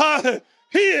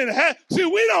 See,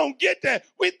 we don't get that.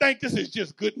 We think this is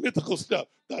just good mythical stuff.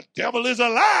 The devil is a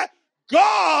lie.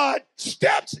 God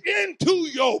steps into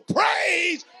your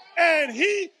praise, and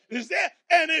he is there.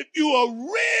 And if you're a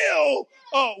real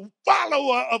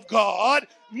follower of God,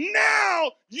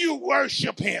 now you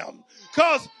worship him.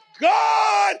 Because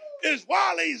God is,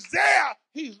 while he's there,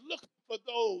 he's looking for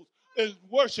those that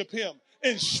worship him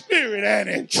in spirit and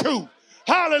in truth.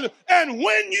 Hallelujah. And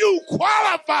when you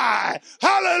qualify,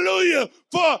 hallelujah,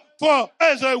 for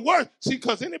as a word, see,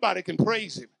 because anybody can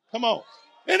praise him. Come on.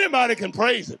 Anybody can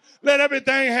praise him. Let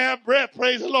everything have breath.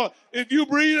 Praise the Lord. If you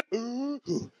breathe,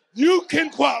 you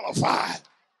can qualify.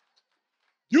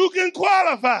 You can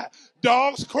qualify.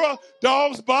 Dogs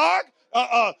bark,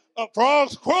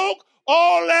 frogs croak.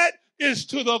 All that is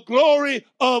to the glory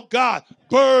of God.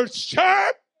 Birds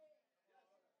chirp.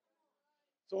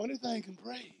 So anything can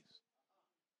praise.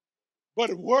 But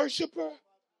a worshiper,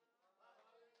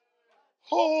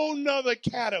 whole nother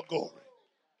category.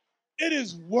 It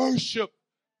is worship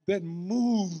that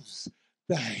moves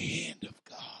the hand of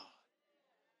God.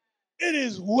 It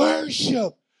is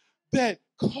worship that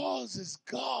causes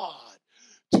God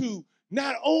to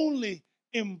not only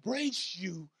embrace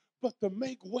you, but to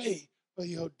make way for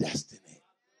your destiny.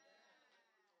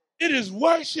 It is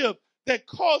worship that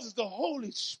causes the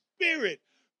Holy Spirit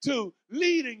to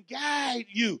lead and guide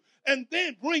you and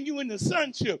then bring you into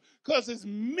sonship. Because as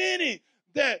many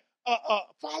that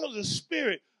follow the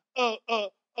Spirit of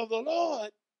the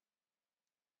Lord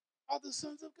are the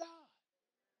sons of God.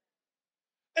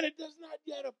 And it does not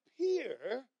yet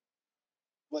appear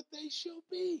what they shall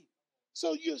be.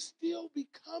 So you're still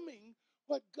becoming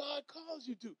what God calls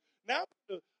you to. Now,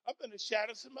 I'm going to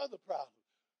shadow some other problems.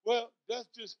 Well,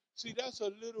 that's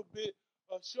a little bit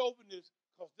of chauvinist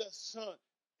because that's son.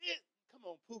 Come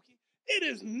on, Pookie. It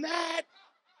is not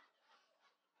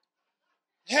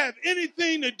have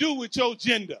anything to do with your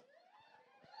gender.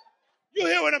 You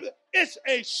hear what I'm saying? It's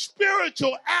a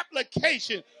spiritual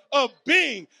application of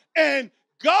being. And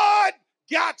God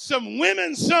got some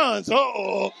women's sons.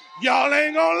 Uh-oh, y'all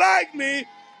ain't gonna like me.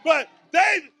 But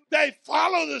they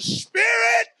follow the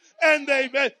Spirit and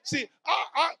see,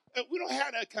 we don't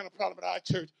have that kind of problem at our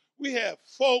church. We have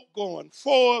folk going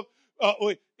forward.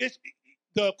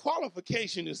 The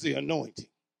qualification is the anointing.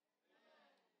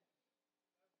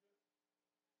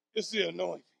 It's the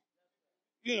anointing.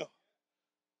 You know,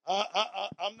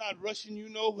 I'm not rushing you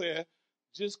nowhere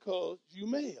just because you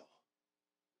male.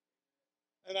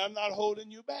 And I'm not holding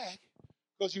you back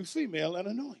because you're female and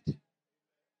anointed.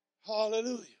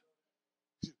 Hallelujah.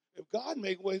 If God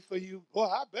make way for you, boy,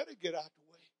 I better get out the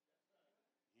way.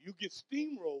 You get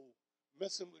steamrolled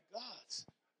messing with God's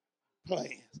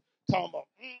plans. Talking about,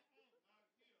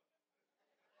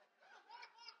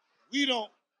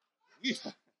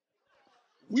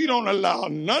 we don't allow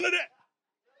none of that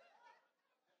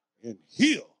in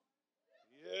here.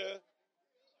 Yeah.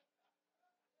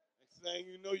 Next thing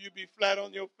you know, you be flat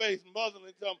on your face,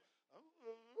 muzzling something.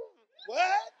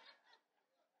 What?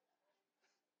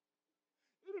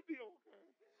 It'll be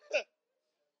okay.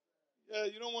 Yeah,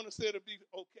 you don't want to say it'll be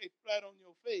okay flat on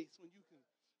your face when you can,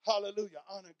 hallelujah,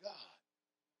 honor God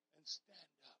and stand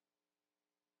up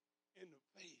in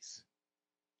the face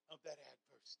of that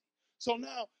adversity. So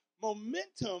now,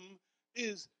 momentum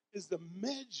is the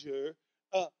measure.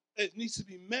 It needs to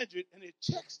be measured, and it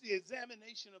checks the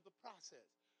examination of the process.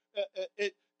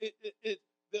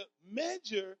 The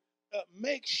measure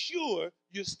makes sure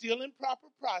you're still in proper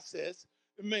process.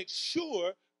 It makes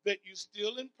sure that you're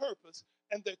still in purpose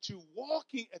and that you're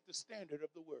walking at the standard of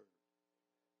the word.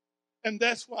 And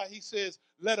that's why he says,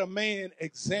 let a man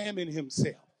examine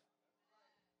himself.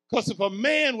 Because if a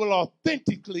man will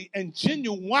authentically and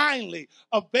genuinely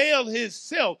avail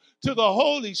himself to the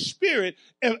Holy Spirit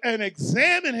and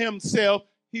examine himself,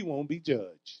 he won't be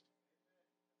judged.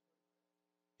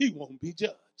 He won't be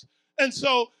judged. And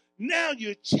so now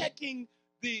you're checking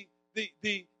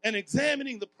and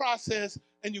examining the process,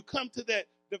 and you come to that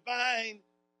divine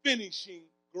finishing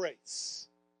grace.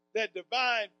 That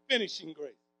divine finishing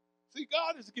grace. See,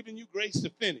 God has given you grace to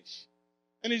finish.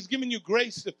 And he's given you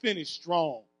grace to finish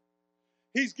strong.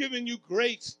 He's given you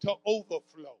grace to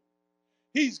overflow.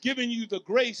 He's given you the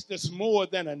grace that's more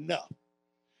than enough.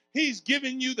 He's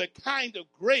given you the kind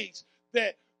of grace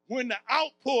that when the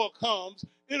outpour comes,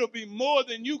 it'll be more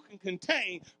than you can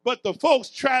contain, but the folks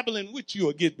traveling with you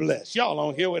will get blessed. Y'all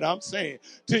don't hear what I'm saying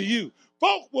to you.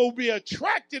 Folk will be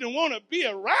attracted and want to be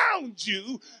around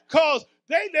you because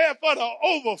they there for the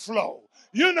overflow.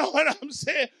 You know what I'm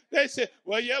saying? They say,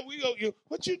 well, yeah, we go.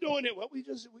 What you doing here? Well, we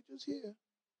just here.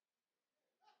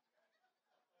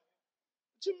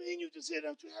 What you mean you just here?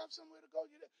 Don't you have somewhere to go?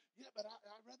 Yeah, but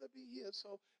I'd rather be here,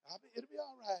 so it'll be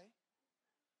all right.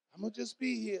 I'm going to just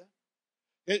be here.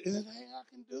 Is there anything I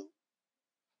can do?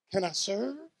 Can I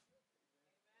serve?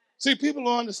 See, people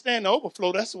don't understand the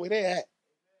overflow. That's the way they act.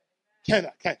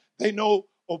 They know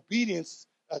obedience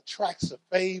attracts the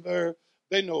favor.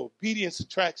 They know obedience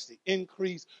attracts the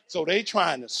increase. So they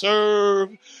trying to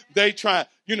serve. They want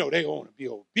to be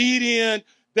obedient.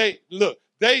 They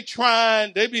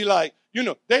be like,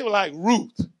 they were like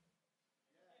Ruth.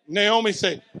 Naomi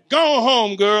said, go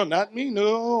home, girl. Not me,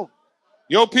 no.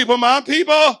 Your people, my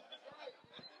people.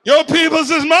 Your peoples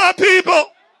is my people.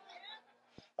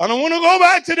 I don't want to go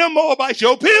back to them Moabites.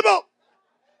 Your people,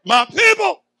 my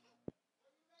people.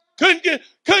 Couldn't get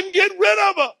rid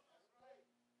of her.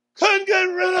 Couldn't get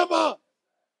rid of her.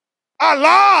 I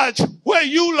lodge where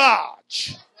you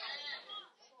lodge.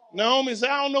 Naomi said,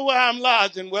 I don't know where I'm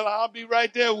lodging. Well, I'll be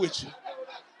right there with you.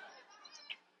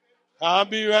 I'll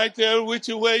be right there with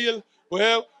you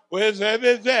where's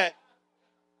that?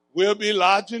 We'll be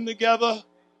lodging together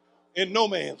in no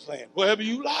man's land. Wherever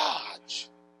you lodge.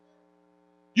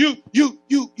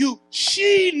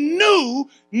 She knew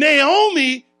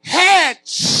Naomi had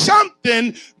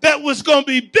something that was going to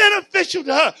be beneficial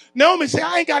to her. Naomi said,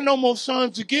 I ain't got no more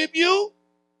sons to give you.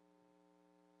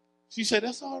 She said,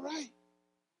 that's all right.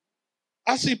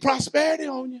 I see prosperity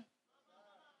on you.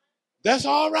 That's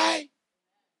all right.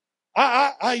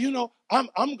 I'm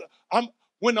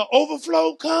when the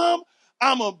overflow come,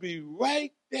 I'm gonna be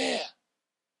right there.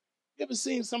 You ever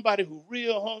seen somebody who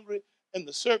real hungry and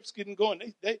the syrup's getting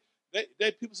going? They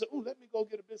people say, "Oh, let me go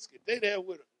get a biscuit." They there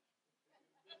with her.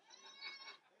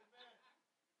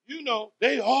 You know,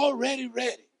 they already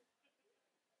ready.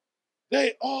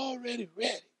 They already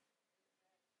ready.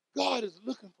 God is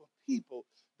looking for people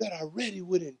that are ready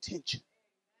with intention,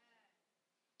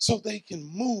 so they can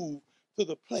move to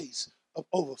the place of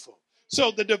overflow.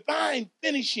 So the divine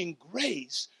finishing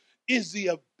grace is the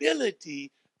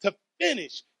ability to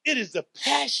finish. It is the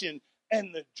passion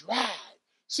and the drive.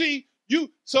 See,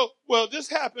 this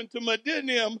happened to my dear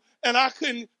Nim, and I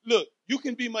couldn't, look, you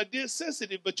can be my dear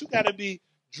sensitive, but you got to be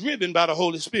driven by the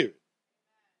Holy Spirit.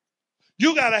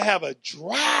 You got to have a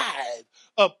drive,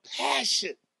 a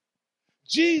passion.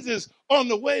 Jesus, on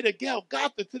the way to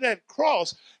Golgotha, to that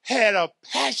cross, had a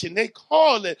passion. They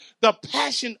call it the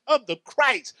passion of the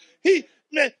Christ.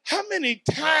 How many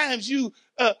times he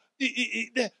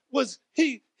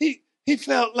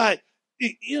felt like,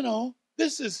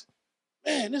 this is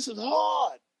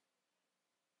hard.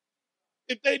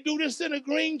 If they do this in a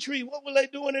green tree, what will they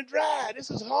do in a dry?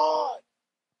 This is hard.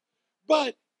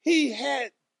 But he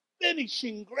had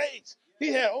finishing grace.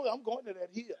 He had, I'm going to that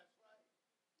hill.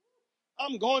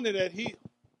 I'm going to that hill.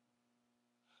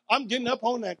 I'm getting up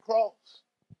on that cross.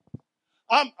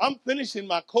 I'm finishing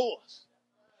my course.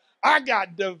 I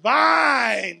got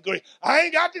divine grace. I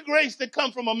ain't got the grace that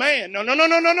comes from a man. No.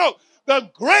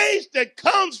 The grace that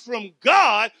comes from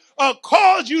God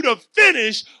calls you to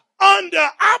finish under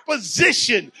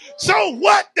opposition. So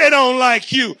what? They don't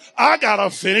like you. I gotta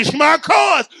finish my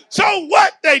course. So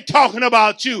what? They talking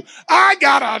about you. I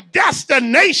got a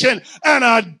destination and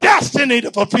a destiny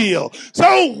to fulfill.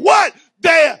 So what?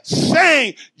 They're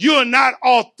saying you're not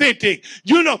authentic.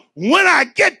 When I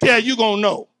get there, you're gonna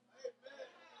know.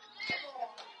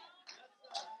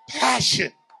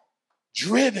 Passion,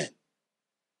 driven.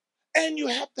 And you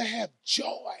have to have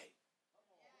joy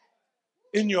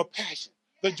in your passion.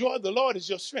 The joy of the Lord is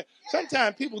your strength.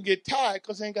 Sometimes people get tired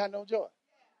because they ain't got no joy.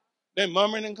 They're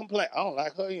murmuring and complaining. I don't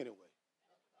like her anyway.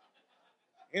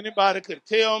 Anybody could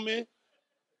tell me.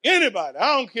 Anybody.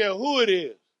 I don't care who it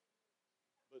is.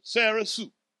 But Sarah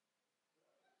Sue.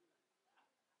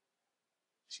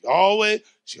 She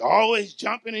always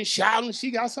jumping and shouting.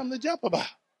 She got something to jump about.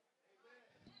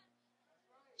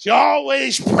 She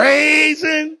always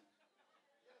praising.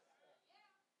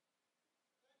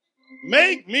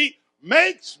 Makes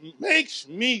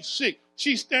me sick.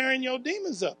 She's stirring your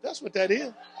demons up. That's what that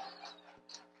is.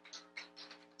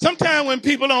 Sometimes when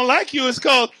people don't like you, it's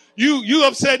called you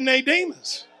upsetting their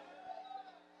demons.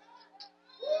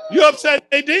 You upsetting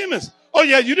their demons. Oh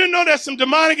yeah, you didn't know there's some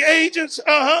demonic agents?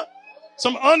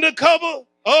 Some undercover.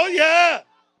 Oh yeah.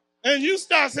 And you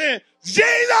start saying,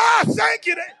 Jesus, thank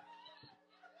you.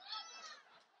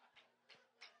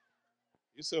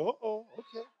 You say,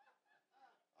 okay.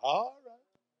 All right.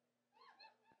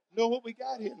 You know what we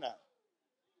got here now?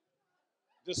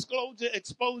 Disclosure,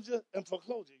 exposure, and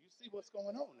foreclosure. You see what's going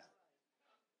on now.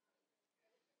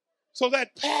 So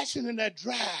that passion and that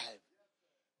drive,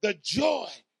 the joy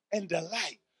and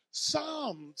delight.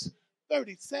 Psalms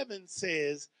 37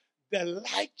 says,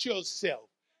 delight yourself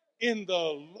in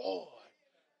the Lord,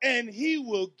 and he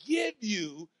will give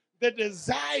you the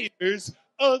desires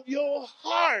of your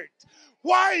heart.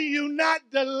 Why are you not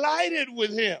delighted with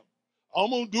him?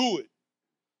 I'm going to do it.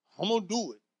 I'm going to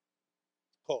do it.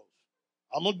 Cause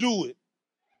I'm going to do it.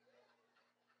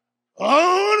 I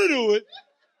want to do it.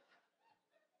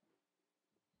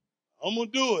 I'm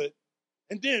going to do it.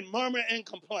 And then murmur and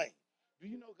complain. Do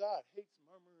you know God hates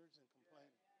murmurers and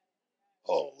complaining?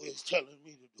 Oh, it's telling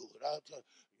me to do it. I'll tell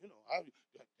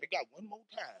they got one more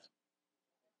time.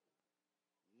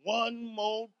 One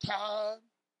more time.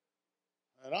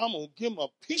 And I'm going to give them a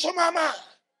piece of my mind.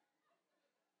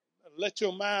 Let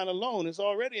your mind alone. It's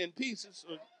already in pieces. So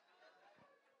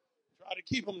try to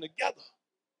keep them together.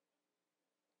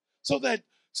 So that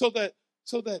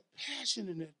passion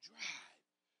and that drive,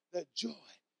 that joy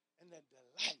and that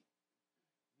delight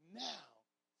now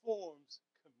forms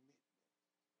commitment.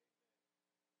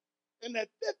 And that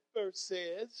fifth verse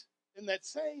says, in that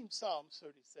same Psalm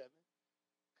 37,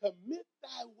 commit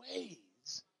thy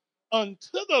ways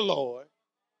unto the Lord,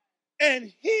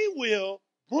 and he will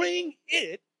bring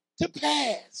it to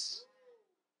pass.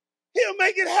 He'll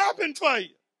make it happen for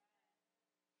you.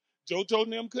 JoJo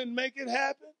and them couldn't make it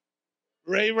happen.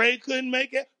 Ray couldn't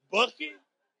make it. Bucky.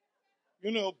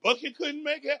 Bucky couldn't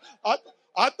make it.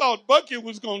 I thought Bucky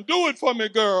was going to do it for me,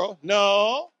 girl.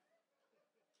 No.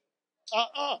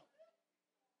 Y'all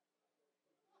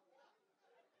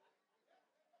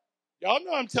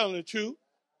know I'm telling the truth.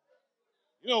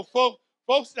 You know,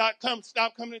 folks stop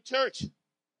coming to church.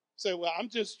 Say, well, I'm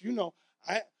just,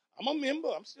 I'm a member.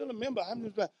 I'm still a member.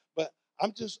 But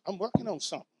I'm working on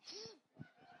something.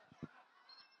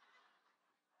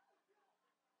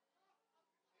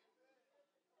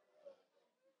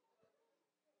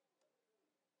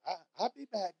 I'll be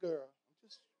back, girl.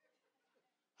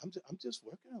 I'm just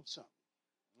working on something.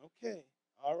 Okay,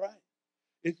 all right.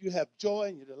 If you have joy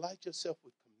and you delight yourself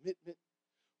with commitment,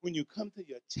 when you come to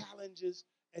your challenges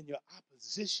and your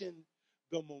opposition,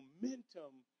 the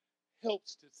momentum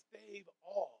helps to stave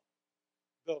off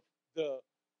the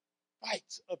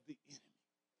fights of the enemy,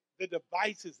 the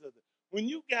devices of it. When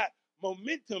you got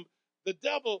momentum, the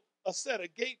devil will set a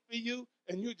gate for you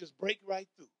and you just break right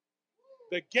through.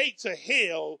 The gates of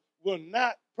hell will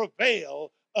not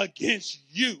prevail against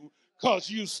you because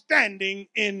you're standing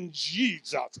in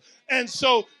Jesus. And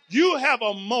so you have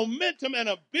a momentum and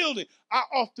a building. I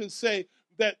often say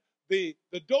that the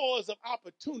doors of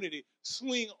opportunity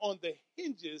swing on the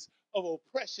hinges of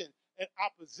oppression and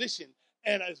opposition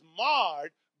and is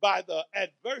marred by the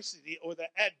adversity or the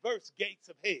adverse gates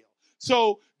of hell.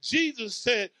 So Jesus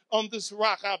said, on this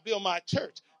rock I'll build my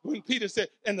church. When Peter said,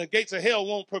 and the gates of hell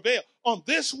won't prevail, on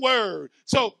this word.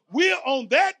 So we're on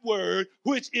that word,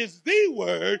 which is the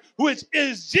word, which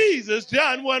is Jesus.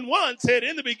 John 1:1 said,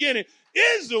 in the beginning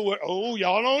is the word. Oh,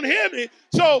 y'all don't hear me.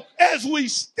 So as we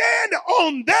stand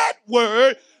on that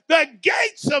word, the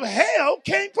gates of hell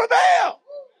can't prevail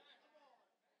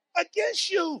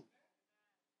against you.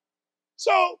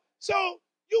 So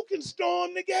you can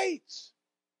storm the gates.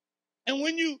 And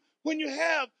when you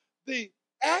have the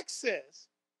access,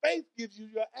 faith gives you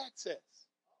your access.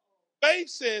 Faith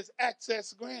says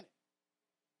access granted.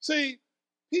 See,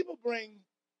 people bring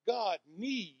God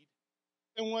need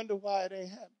and wonder why it ain't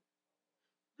happening.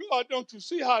 God, don't you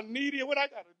see how needy what I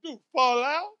got to do? Fall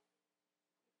out?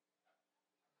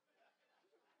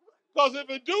 Because if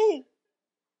it do,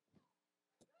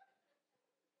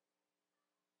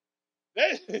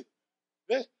 they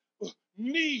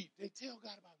need. They tell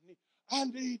God about need. I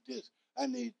need this. I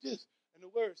need this. And the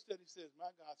word study says, my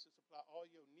God shall supply all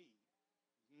your needs.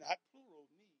 Not plural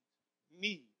needs.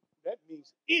 Need. That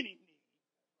means any need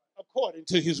according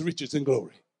to his riches and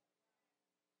glory.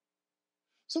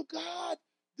 So God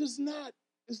is not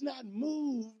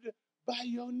moved by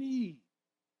your need.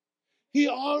 He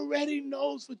already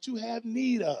knows what you have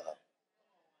need of.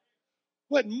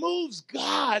 What moves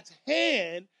God's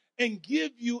hand and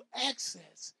give you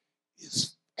access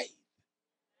is faith.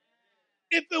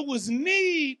 If it was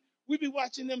need, we'd be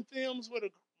watching them films where the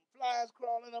flies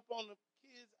crawling up on the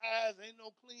kids' eyes, ain't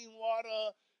no clean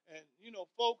water, and,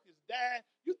 folk is dying.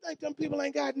 You think them people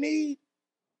ain't got need?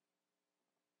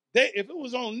 If it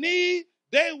was on need,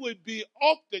 they would be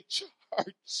off the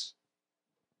charts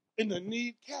in the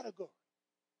need category.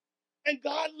 And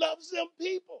God loves them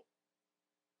people.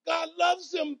 God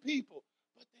loves them people.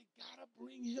 But they got to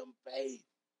bring him faith.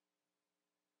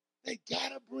 They got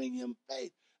to bring him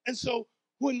faith. And so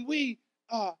when we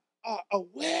are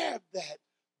aware of that,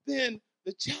 then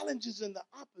the challenges and the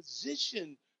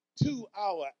opposition to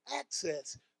our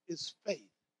access is faith.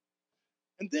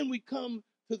 And then we come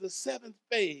to the seventh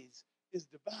phase, is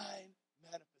divine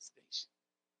manifestation.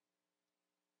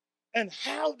 And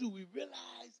how do we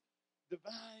realize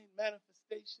divine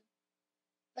manifestation?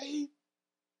 Faith,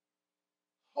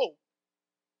 hope,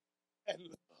 and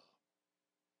love.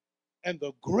 And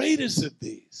the greatest of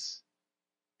these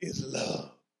is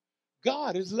love.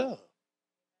 God is love.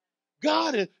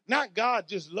 God is not God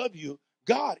just love you.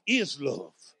 God is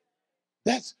love.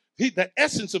 That's the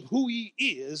essence of who he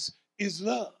is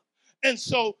love. And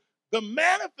so the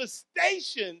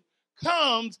manifestation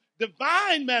comes,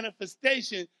 divine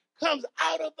manifestation comes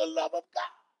out of the love of God.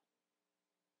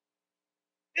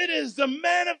 It is the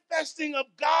manifesting of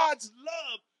God's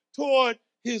love toward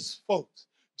his folks.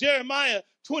 Jeremiah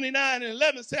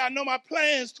 29:11 says, I know my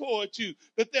plans toward you,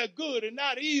 that they're good and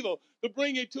not evil, to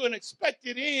bring you to an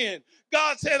expected end.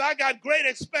 God said, I got great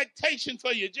expectation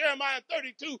for you. Jeremiah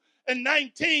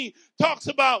 32:19 talks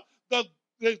about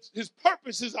his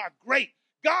purposes are great.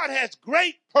 God has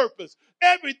great purpose.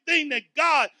 Everything that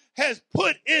God has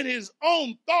put in his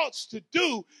own thoughts to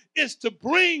do is to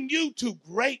bring you to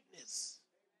greatness.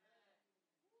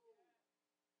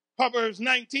 Proverbs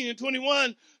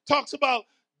 19:21 talks about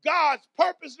God's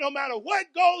purpose. No matter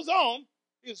what goes on,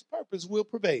 his purpose will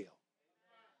prevail.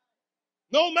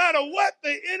 No matter what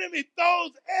the enemy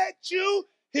throws at you,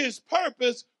 his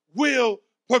purpose will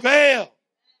prevail.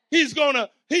 He's gonna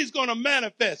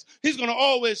manifest. He's gonna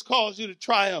always cause you to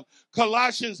triumph.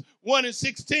 Colossians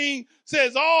 1:16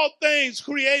 says, all things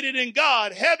created in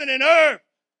God, heaven and earth,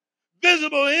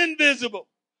 visible and invisible,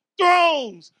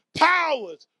 thrones,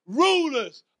 powers,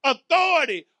 rulers,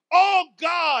 authority, all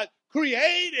God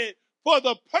created for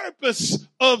the purpose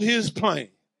of his plan.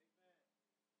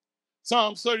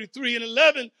 Psalms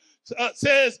 33:11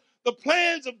 says, the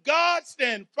plans of God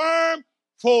stand firm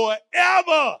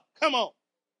forever. Come on.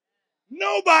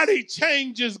 Nobody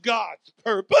changes God's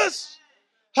purpose.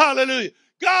 Hallelujah.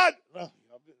 God, well,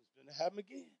 it's going to happen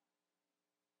again.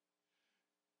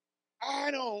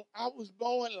 I was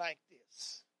born like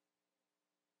this.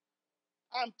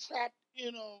 I'm trapped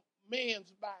in a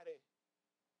man's body.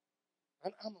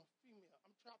 And I'm a female.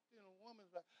 I'm trapped in a woman's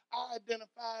body. I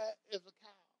identify as a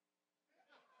cow.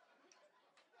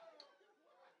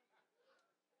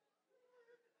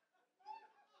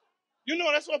 You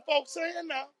know, that's what folks saying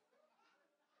now.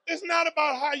 It's not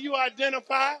about how you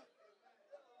identify.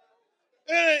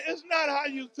 It's not how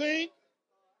you think.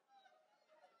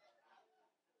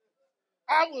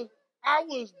 I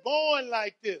was born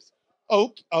like this.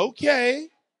 Okay.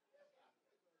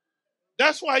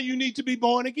 That's why you need to be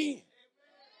born again.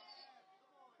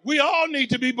 We all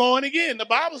need to be born again. The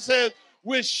Bible says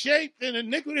we're shaped in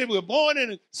iniquity. We're born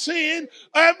in sin.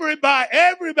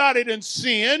 Everybody done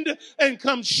sinned and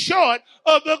come short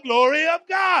of the glory of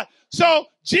God. So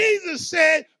Jesus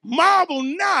said, marvel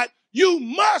not, you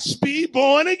must be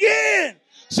born again.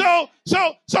 So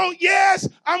yes,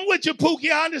 I'm with you,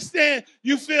 Pookie. I understand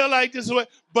you feel like this way,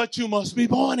 but you must be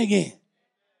born again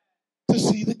to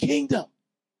see the kingdom.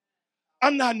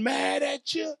 I'm not mad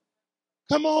at you.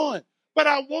 Come on. But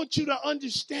I want you to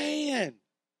understand.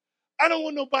 I don't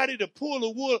want nobody to pull a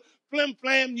wool,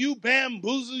 flim-flam you,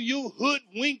 bamboozle you,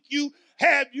 hoodwink you,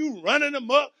 have you running them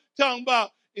up, talking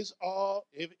about it's all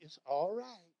right.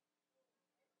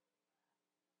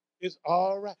 It's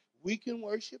all right. We can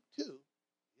worship too.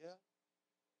 Yeah.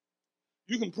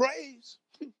 You can praise.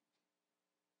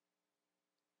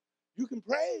 You can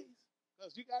praise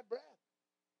because you got breath.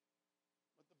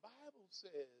 But the Bible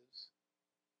says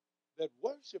that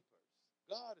worshipers,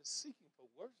 God is seeking for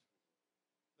worshipers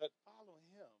that follow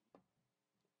him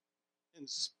in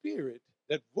spirit,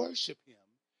 that worship him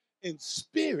in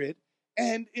spirit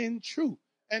and in truth.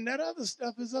 And that other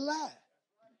stuff is a lie.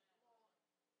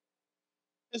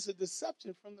 It's a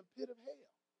deception from the pit of hell.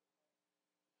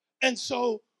 And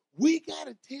so we got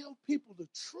to tell people the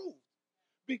truth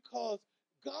because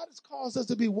God has caused us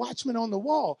to be watchmen on the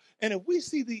wall. And if we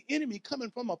see the enemy coming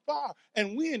from afar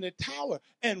and we're in the tower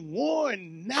and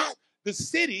warn not the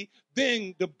city,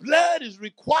 then the blood is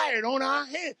required on our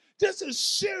head. This is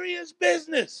serious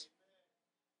business.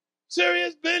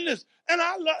 Serious business. And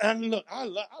I love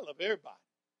everybody.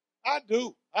 I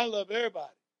do. I love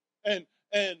everybody. And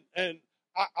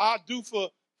I do for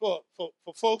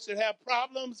folks that have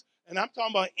problems, and I'm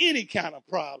talking about any kind of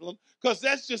problem, because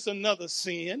that's just another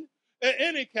sin.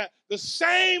 Any kind, the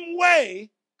same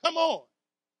way, come on,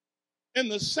 in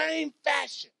the same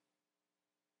fashion.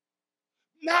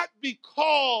 Not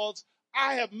because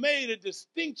I have made a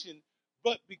distinction,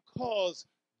 but because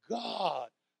God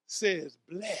says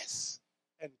bless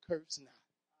and curse not.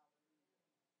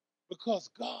 Because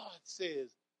God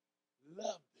says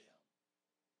love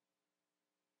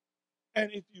them.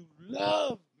 And if you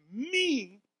love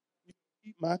me, you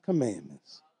keep my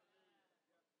commandments.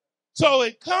 So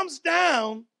it comes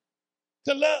down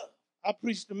to love. I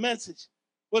preached the message.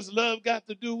 What's love got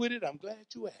to do with it? I'm glad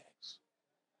you asked.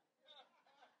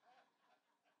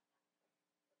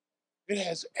 It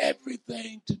has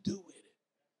everything to do with it.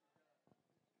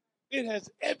 It has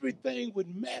everything with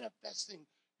manifesting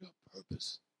your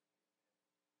purpose.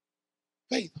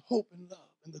 Faith, hope, and love.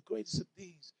 And the greatest of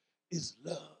these is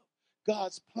love.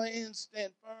 God's plans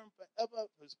stand firm forever.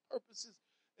 His purposes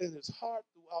in his heart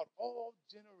throughout all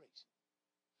generations.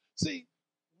 See,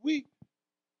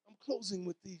 I'm closing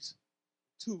with these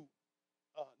two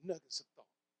nuggets of thought.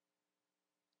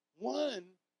 One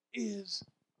is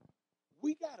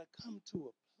we got to come to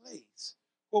a place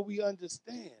where we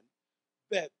understand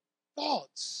that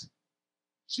thoughts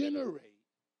generate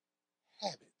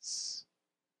habits.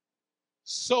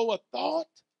 So a thought,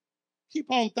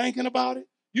 keep on thinking about it,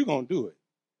 you're going to do it.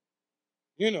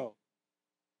 You know,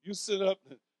 you sit up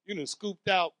and scooped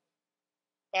out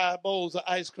 5 bowls of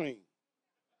ice cream.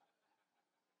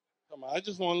 Come on, I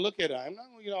just want to look at it. I'm not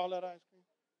going to eat all that ice cream.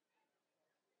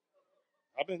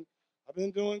 I've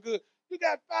been doing good. You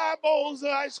got 5 bowls of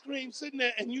ice cream sitting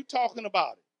there and you talking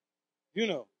about it. You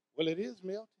know, well, it is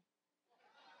melting.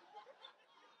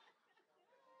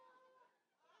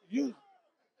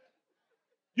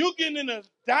 You're getting in a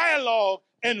dialogue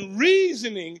and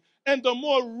reasoning, and the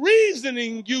more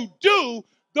reasoning you do,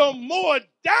 the more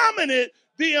dominant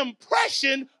the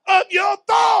impression of your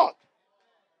thought.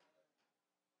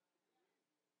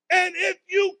 And if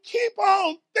you keep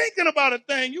on thinking about a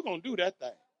thing, you're going to do that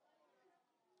thing.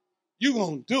 You're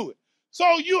going to do it.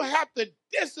 So you have to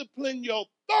discipline your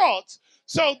thoughts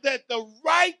so that the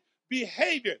right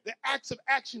behavior, the acts of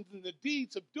actions and the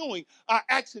deeds of doing are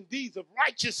acts and deeds of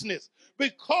righteousness,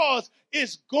 because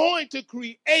it's going to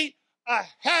create a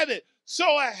habit.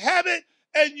 Sow a habit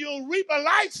and you'll reap a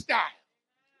lifestyle.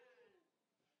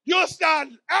 You'll start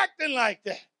acting like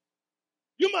that.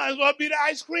 You might as well be the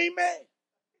ice cream man.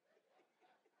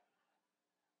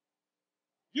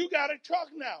 You got a truck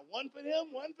now. One for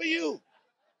him, one for you.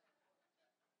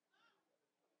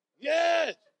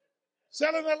 Yes.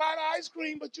 Selling a lot of ice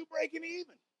cream, but you breaking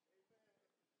even.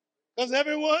 Because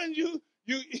everyone you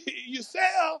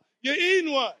sell, you're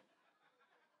eating one.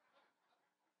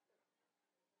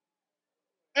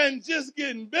 And just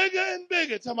getting bigger and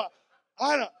bigger. Talking about,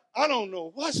 I don't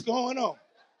know what's going on.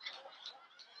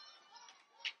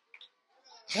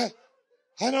 I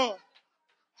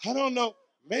don't know.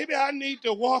 Maybe I need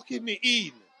to walk in the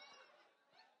evening.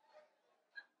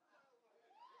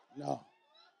 No.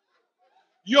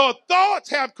 Your thoughts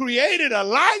have created a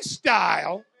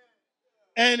lifestyle,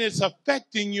 and it's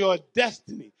affecting your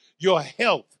destiny, your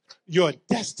health. Your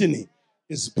destiny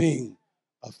is being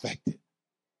affected.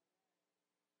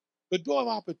 The door of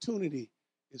opportunity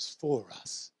is for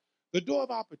us. The door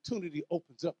of opportunity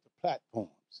opens up the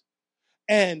platforms.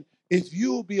 And if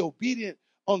you'll be obedient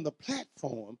on the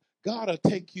platform, God will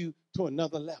take you to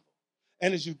another level.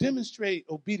 And as you demonstrate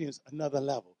obedience, another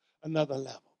level, another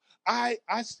level. I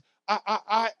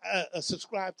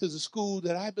subscribe to the school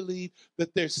that I believe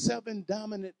that there's 7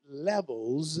 dominant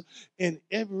levels in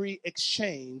every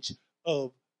exchange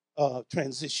of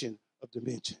transition of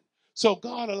dimension. So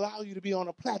God allow you to be on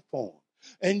a platform,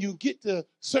 and you get to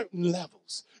certain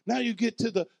levels. Now you get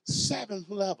to the 7th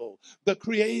level, the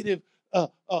creative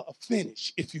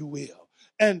finish, if you will.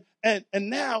 And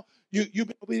now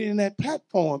you've been in that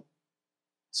platform.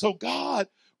 So God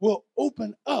will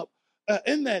open up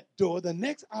in that door. The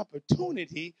next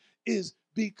opportunity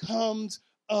becomes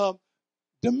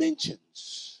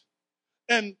dimensions.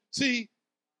 And see,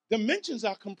 dimensions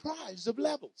are comprised of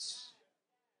levels.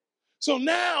 So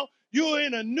now you're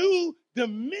in a new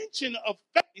dimension of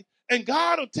faith, and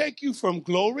God will take you from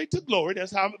glory to glory.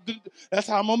 That's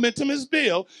how momentum is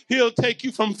built. He'll take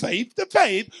you from faith to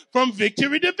faith, from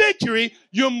victory to victory.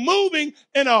 You're moving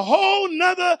in a whole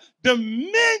nother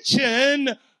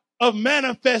dimension of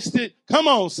manifested, come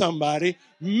on somebody,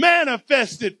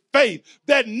 manifested faith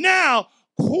that now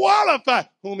qualifies.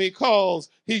 Whom he calls,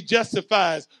 he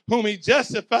justifies. Whom he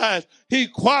justifies, he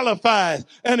qualifies.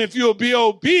 And if you'll be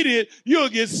obedient, you'll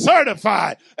get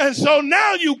certified. And so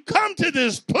now you come to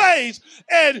this place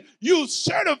and you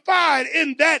certified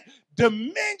in that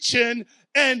dimension,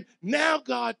 and now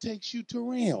God takes you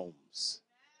to realms.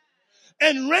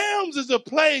 And realms is a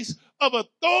place of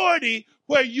authority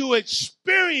where you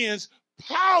experience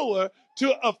power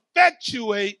to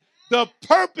effectuate the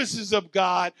purposes of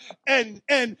God and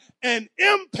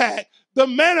impact the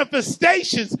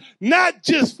manifestations, not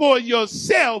just for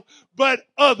yourself, but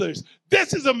others.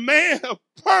 This is a man of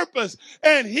purpose,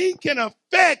 and he can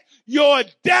affect your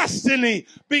destiny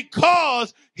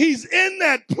because he's in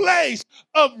that place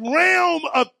of realm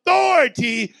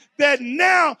authority that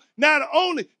now not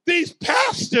only these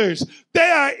pastors, they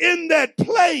are in that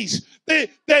place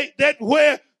that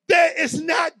where there is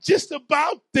not just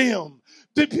about them.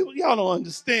 The people, y'all don't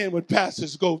understand what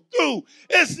pastors go through.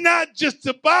 It's not just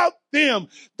about them.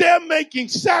 They're making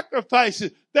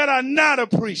sacrifices that are not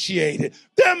appreciated.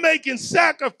 They're making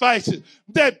sacrifices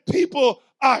that people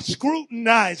are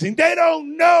scrutinizing. They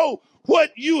don't know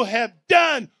what you have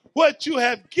done, what you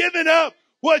have given up,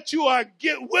 what you are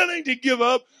willing to give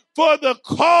up for the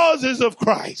causes of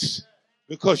Christ,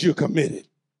 because you're committed.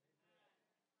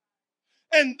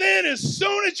 And then as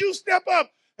soon as you step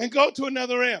up and go to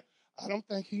another realm, I don't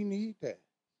think he need that.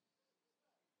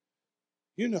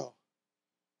 You know.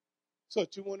 So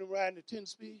you want him riding the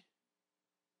 10-speed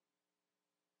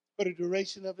for the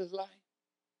duration of his life?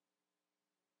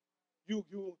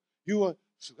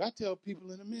 I tell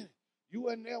people in a minute, you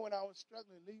wasn't there when I was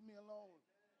struggling. Leave me alone.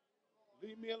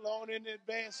 Leave me alone in the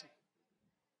advancing.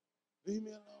 Leave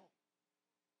me alone.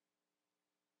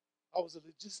 I was a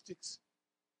logistics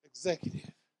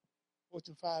executive,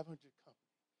 Fortune 500 company.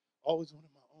 Always wanted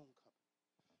my own company.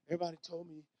 Everybody told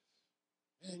me,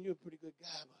 man, you're a pretty good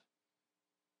guy, but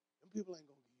them people ain't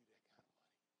going to give you that kind of money.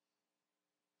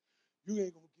 You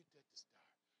ain't going to get that to start.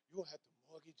 You're going to have to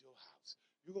mortgage your house.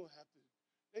 You're going to have to.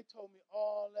 They told me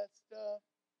all that stuff.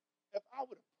 If I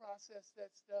would have processed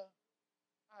that stuff,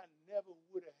 I never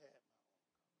would have had my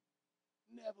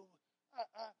own. Never would.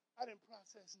 I didn't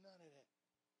process none of that.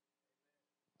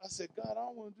 I said, God, I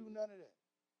don't want to do none of that.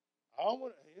 I don't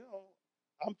want to,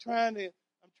 I'm trying to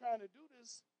do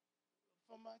this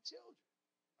for my children.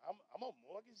 I'm a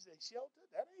mortgage their shelter.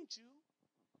 That ain't you.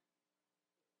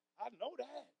 I know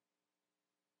that.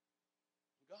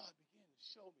 God began to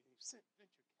show me. He sent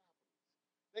venture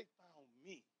capitalists. They found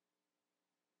me.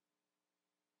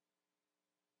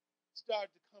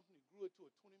 Started the company, grew it to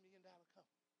a $20 million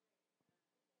company.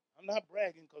 I'm not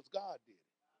bragging because God did it.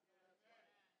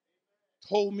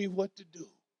 Told me what to do.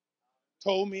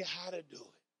 Told me how to do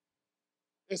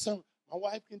it. And my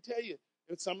wife can tell you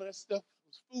that some of that stuff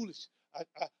was foolish.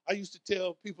 I used to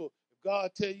tell people, if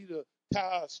God tell you to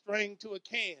tie a string to a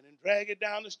can and drag it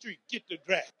down the street, get the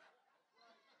drag.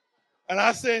 And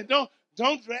I said, don't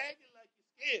drag it like you're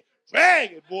scared.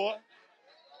 Drag it, boy.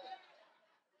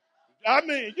 I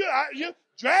mean, you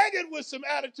drag it with some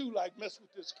attitude, like mess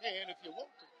with this can if you want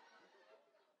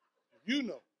to. You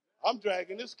know, I'm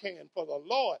dragging this can for the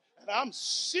Lord, and I'm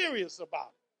serious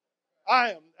about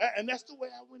it. And that's the way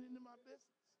I went into my business.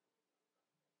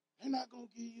 They're not going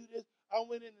to give you this. I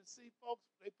went in to see folks.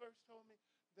 They first told me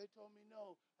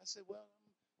no. I said, well,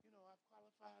 I've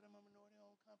qualified. I'm a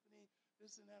minority-owned company.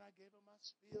 This and that. I gave them my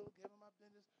spiel, gave them my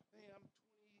business. Hey, I'm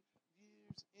 20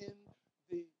 years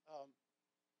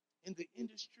in the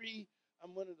industry.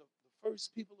 I'm one of the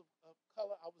first people of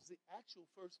color. I was the actual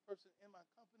first person in my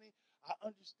company. I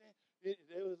understand. They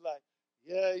was like,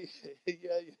 yeah.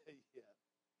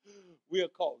 We'll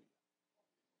call you.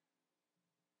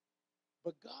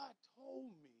 But God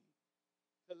told me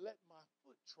to let my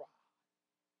foot trod.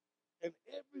 And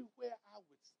everywhere I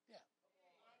would step,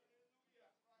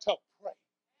 to pray.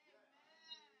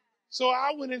 So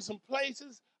I went in some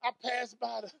places. I passed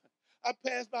by the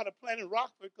plant in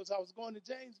Rockford because I was going to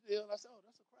Janesville. And I said, oh,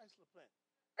 that's a Chrysler plant.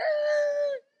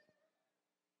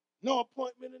 No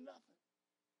appointment or nothing.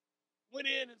 Went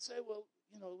in and said, well,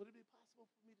 would it be possible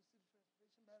for me to see the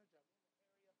transportation manager?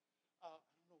 I don't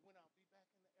know when I'll be back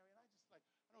in the area. And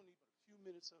I don't need but a few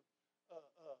minutes of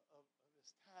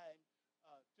this time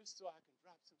just so I can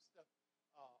drop some stuff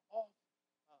off to him.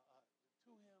 And I can give it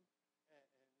to him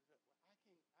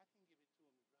to drop it off.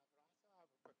 So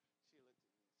she looked at me and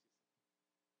she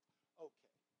said, okay.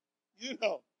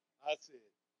 I said,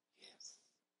 yes,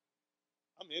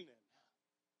 I'm in there now.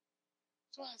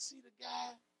 So I see the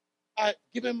guy. I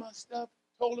give him my stuff,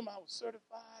 told him I was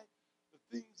certified, the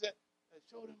things that I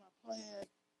showed him my plan.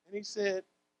 And he said,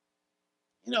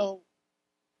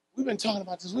 we've been talking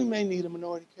about this. We may need a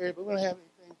minority carrier, but we don't have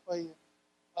anything for you.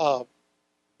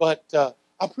 But I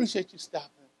appreciate you stopping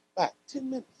by. 10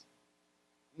 minutes.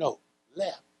 No,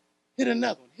 left. Hit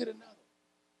another one.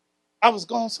 I was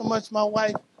gone so much, my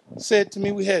wife said to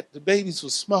me, the babies were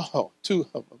small, 2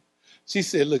 of them. She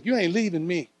said, look, you ain't leaving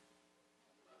me.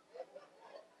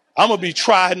 I'm going to be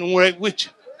triding right with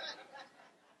you.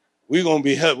 We're going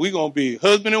to be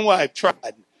husband and wife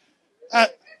triding.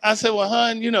 I said, well,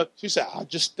 hon, she said, I'll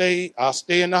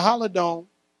stay in the Holodome,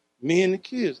 me and the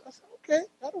kids. I said, okay,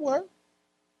 that'll work.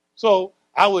 So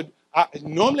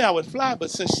normally I would fly, but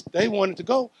since they wanted to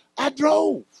go, I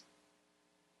drove.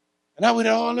 And I went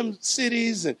to all them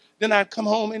cities, and then I'd come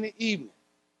home in the evening.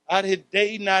 I'd hit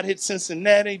Dayton, I'd hit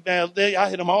Cincinnati, Valdez, I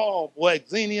hit them all, boy,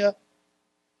 Xenia.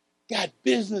 Got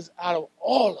business out of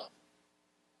all of them.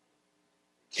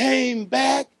 Came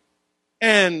back,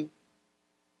 and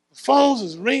the phones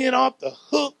was ringing off the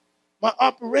hook. My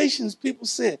operations people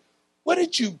said, what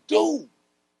did you do?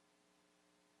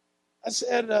 I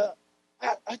said,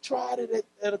 I tried it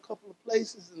at a couple of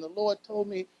places, and the Lord told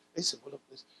me, they said, well, look,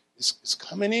 it's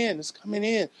coming in. It's coming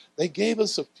in. They gave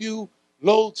us a few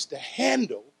loads to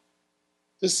handle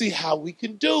to see how we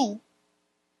can do.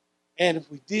 And if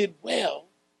we did well,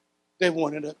 they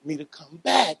wanted me to come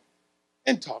back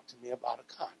and talk to me about a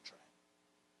contract.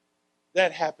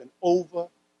 That happened over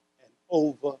and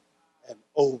over and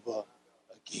over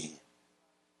again.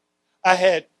 I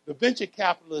had the venture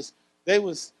capitalists, they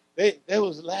was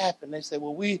laughing. They said,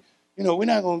 well, we're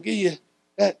not going to give you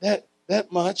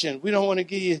that much, and we don't want to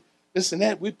give you this and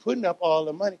that. We're putting up all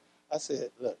the money. I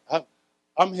said, look,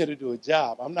 I'm here to do a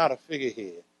job. I'm not a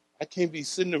figurehead. I can't be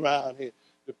sitting around here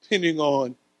depending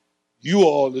on you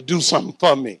all to do something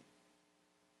for me.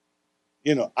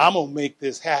 I'm going to make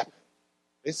this happen.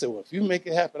 They said, well, if you make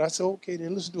it happen, I said, okay,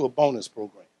 then let's do a bonus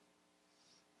program.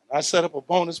 And I set up a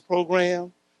bonus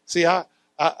program. See, I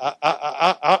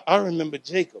remember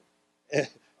Jacob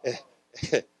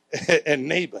and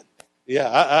Nabal.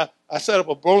 Yeah, I set up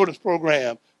a bonus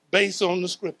program based on the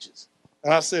scriptures.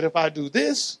 And I said, if I do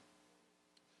this,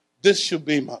 this should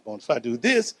be my bonus. If I do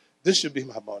this, this should be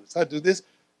my bonus. I do this.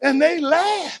 And they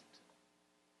laughed.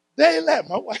 They laughed.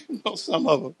 My wife knows some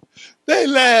of them. They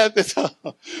laughed. They said,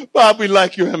 Bob, we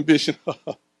like your ambition.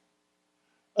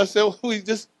 I said, well, we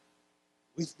just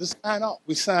signed off.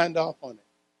 We signed off on it.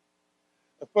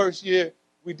 The first year,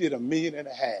 we did $1.5 million.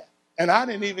 And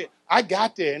I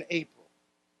got there in April.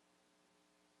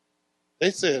 They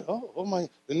said, oh my,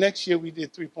 the next year we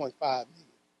did 3.5 million.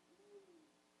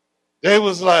 They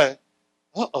was like,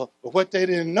 but what they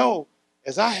didn't know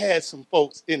is I had some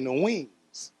folks in the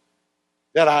wings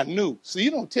that I knew. So you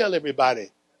don't tell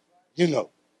everybody, you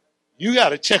got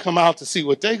to check them out to see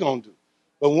what they're going to do.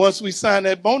 But once we signed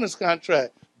that bonus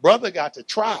contract, brother got to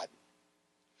try it.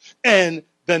 And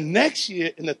the next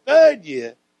year, in the third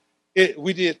year,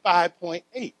 we did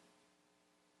 5.8.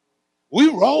 We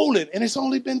rolling, and it's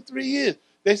only been 3 years.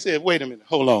 They said, wait a minute,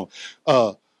 hold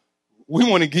on. We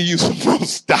want to give you some more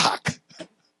stock.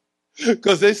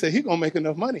 Because they said, he's going to make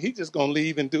enough money. He's just going to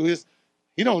leave and do his,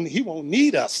 he won't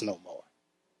need us no more.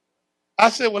 I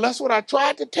said, well, that's what I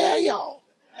tried to tell y'all.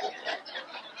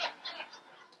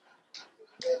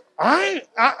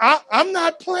 I'm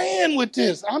not playing with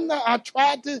this. I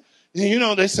tried to,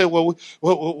 they said, well,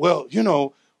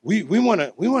 we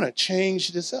want to change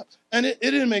this up. And it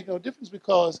didn't make no difference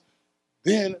because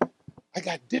then I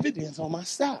got dividends on my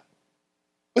stock.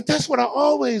 But that's what I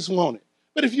always wanted.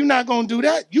 But if you're not going to do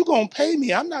that, you're going to pay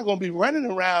me. I'm not going to be running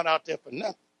around out there for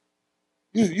nothing.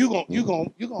 You're going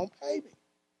to pay me.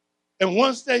 And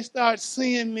once they start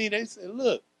seeing me, they say,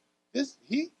 look,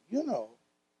 he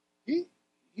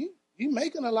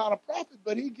making a lot of profit,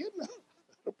 but he getting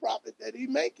the profit that he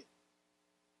making.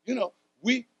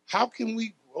 How can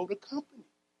we grow the company?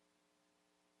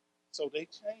 So they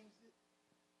changed it,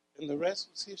 and the rest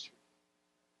was history.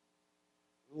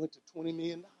 We went to $20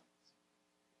 million.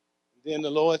 And then the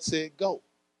Lord said, go.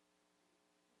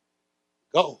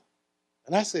 Go.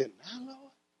 And I said, now, Lord.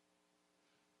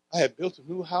 I had built a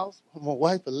new house for my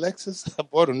wife, Alexis. I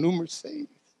bought a new Mercedes.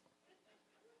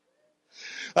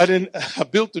 I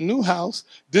built a new house,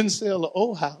 didn't sell the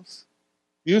old house,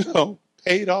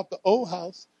 paid off the old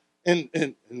house, and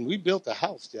we built a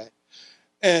house, Jack.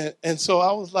 And so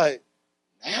I was like,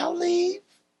 now leave?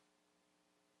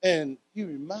 And he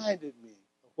reminded me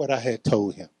of what I had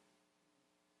told him.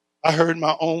 I heard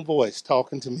my own voice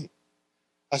talking to me.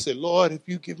 I said, Lord, if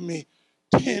you give me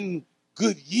 10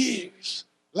 good years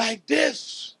like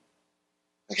this,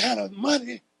 the kind of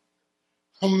money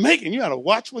I'm making, you got to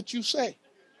watch what you say.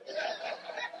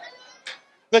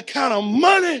 The kind of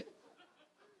money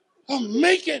I'm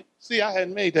making. See, I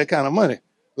hadn't made that kind of money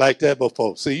like that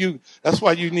before. See, that's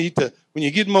why you need to, when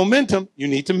you get momentum, you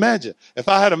need to measure. If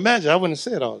I had a measure, I wouldn't have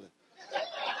said all that.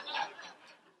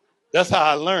 That's how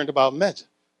I learned about measure.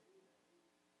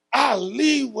 I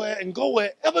leave and go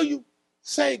wherever you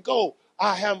say go.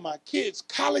 I have my kids'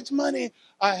 college money.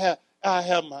 I have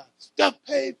my stuff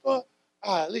paid for.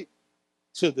 I leave.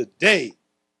 To the day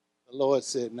the Lord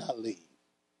said, now leave.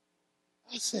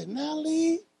 I said, now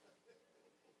leave?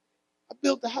 I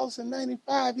built the house in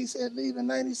 95. He said, leave in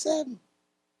 97.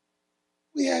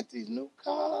 We had these new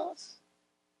cars.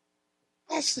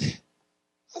 I said,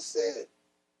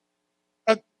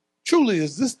 truly,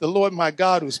 is this the Lord my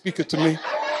God who speaketh to me?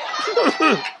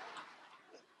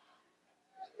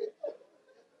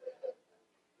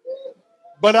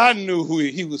 But I knew who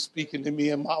he was speaking to me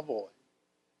in my voice.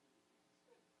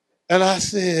 And I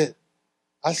said,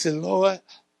 Lord,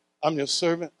 I'm your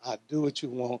servant. I do what you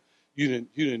want. You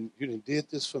didn't did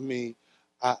this for me.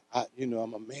 I'm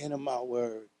a man of my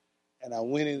word. And I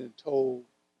went in and told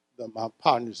my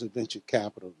partners of venture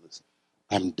capitalists,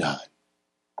 I'm done.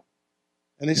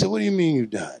 And they said, what do you mean you're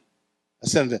done? I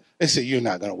said, they said, you're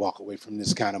not going to walk away from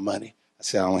this kind of money. I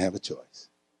said, I don't have a choice.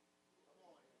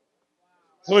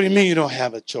 So what do you mean you don't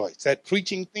have a choice? That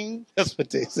preaching thing? That's what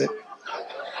they said.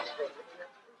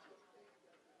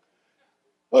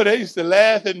 Well, they used to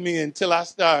laugh at me until I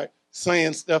started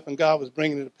saying stuff and God was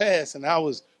bringing it to pass and I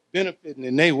was benefiting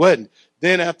and they wasn't.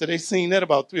 Then after they seen that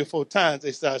about 3 or 4 times,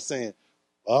 they started saying,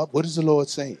 Bob, what is the Lord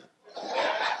saying?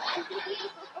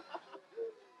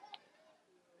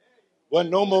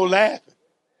 Wasn't no more laughing.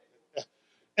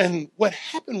 And what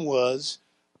happened was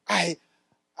I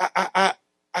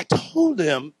told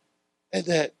them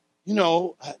that,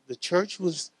 the church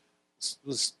was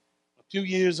a few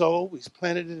years old. We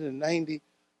planted it in 93.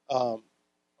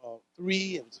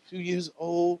 It was a few years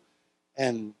old.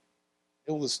 And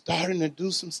it was starting to do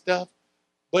some stuff.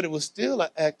 But it was still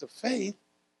an act of faith.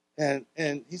 And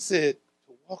he said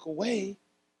to walk away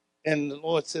And the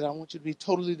Lord said, I want you to be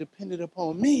totally dependent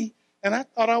upon me. And I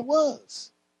thought I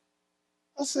was.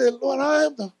 I said, Lord, I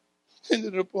am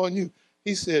dependent upon you.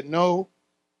 He said, no,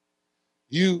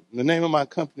 the name of my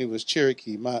company was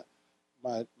Cherokee. My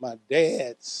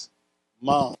dad's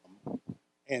mom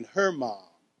and her mom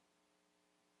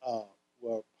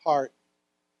were part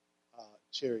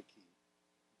Cherokee.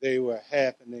 They were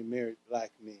half, and they married black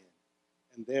men.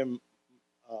 And their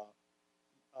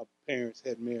parents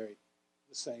had married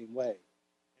the same way.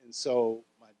 And so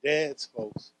my dad's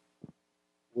folks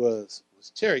was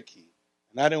Cherokee.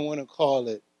 And I didn't want to call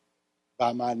it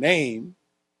by my name,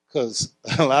 because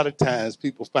a lot of times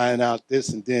people find out this,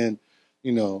 and then,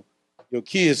 your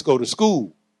kids go to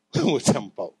school with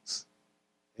them folks.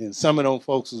 And some of them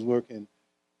folks is working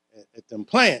at them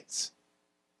plants.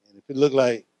 And if it look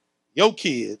like your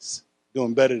kids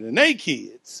doing better than their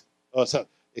kids, or something,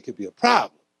 it could be a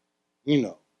problem.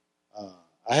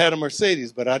 I had a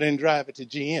Mercedes, but I didn't drive it to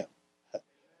GM.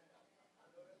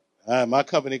 My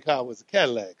company car was a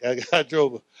Cadillac. I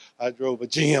drove a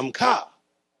GM car.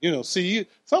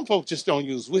 Some folks just don't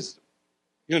use wisdom.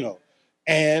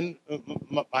 And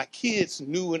my kids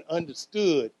knew and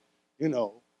understood,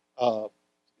 the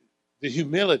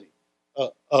humility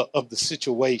of the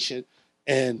situation,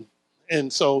 and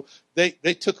so they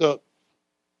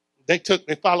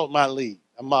followed my lead.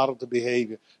 I modeled the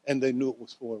behavior, and they knew it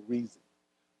was for a reason.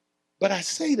 But I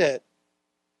say that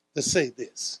to say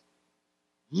this.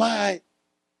 My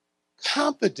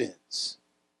confidence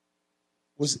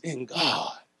was in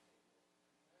God,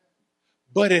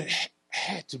 but it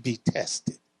had to be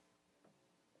tested.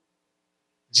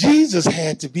 Jesus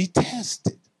had to be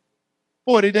tested.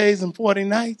 40 days and 40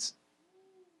 nights.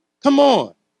 Come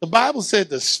on. The Bible said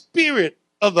the Spirit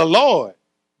of the Lord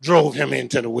drove him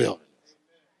into the wilderness.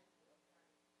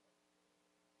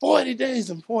 40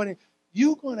 days and 40.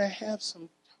 You're going to have some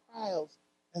trials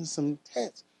and some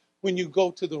tests when you go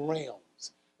to the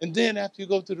realms. And then after you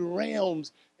go to the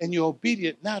realms and you're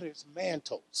obedient, now there's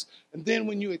mantles. And then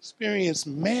when you experience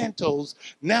mantles,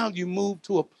 now you move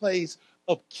to a place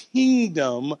of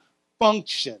kingdom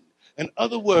function. In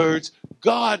other words,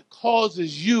 God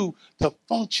causes you to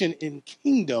function in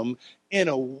kingdom in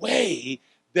a way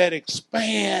that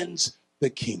expands the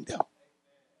kingdom.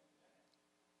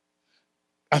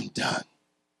 I'm done.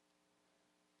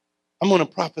 I'm going to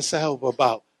prophesy over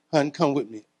about, hun, come with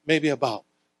me, maybe about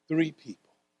 3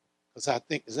 people. Because I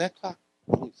think, is that clock?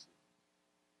 Let me see.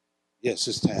 Yes,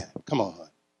 it's time. Come on, hun.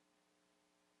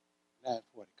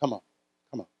 9:40. Come on.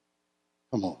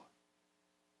 Come on.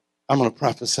 I'm going to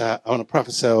prophesy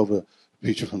over a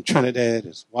preacher from Trinidad,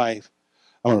 his wife.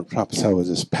 I'm going to prophesy over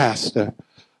this pastor.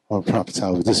 I'm going to prophesy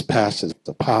over this pastor's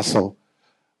apostle.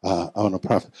 I'm going to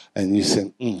prophesy. And you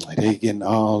said, they getting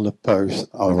all the first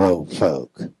row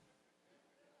folk.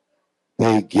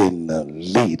 They getting the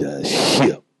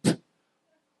leadership.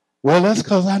 Well, that's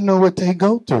because I know what they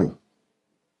go through.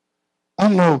 I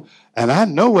know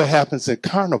what happens at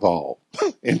Carnival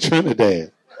in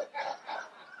Trinidad.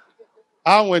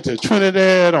 I went to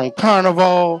Trinidad on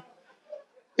Carnival.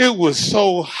 It was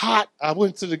so hot. I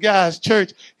went to the guy's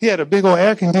church. He had a big old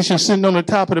air conditioner sitting on the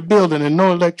top of the building and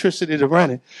no electricity to run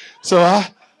it. So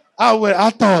I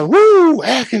thought, woo,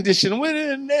 air conditioner. Went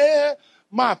in there.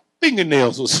 My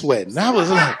fingernails were sweating. I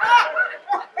was like,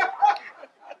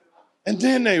 and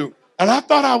I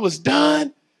thought I was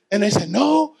done. And they said,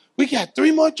 no, we got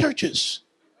 3 more churches.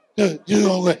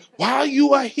 While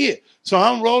you are here. So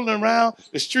I'm rolling around.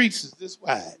 The streets is this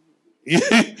wide.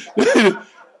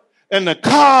 And the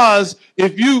cars,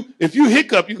 if you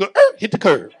hiccup, you go, hit the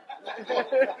curb.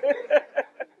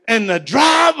 And the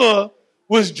driver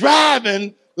was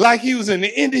driving like he was in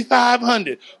the Indy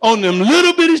 500 on them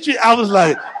little bitty streets. I was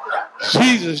like,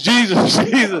 Jesus.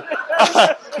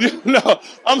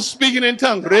 I'm speaking in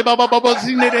tongues. Because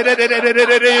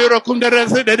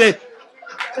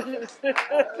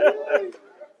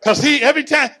every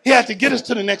time he had to get us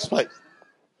to the next place.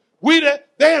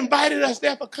 They invited us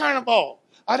there for Carnival.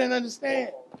 I didn't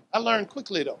understand. I learned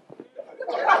quickly, though.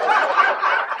 In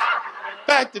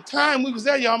fact, the time we was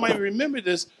there, y'all might remember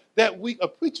this, that a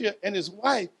preacher and his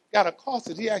wife got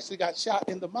accosted. He actually got shot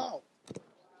in the mouth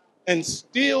and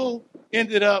still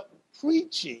ended up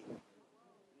preaching.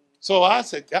 So I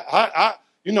said,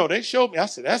 they showed me. I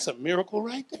said, that's a miracle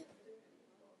right there.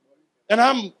 And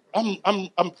I'm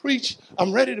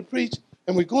ready to preach,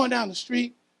 and we're going down the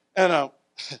street, and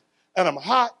I'm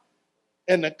hot,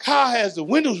 and the car has the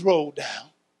windows rolled down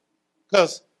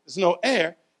because there's no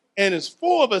air, and there's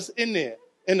 4 of us in there,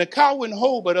 and the car wouldn't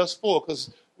hold but us 4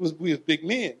 because we was big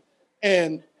men.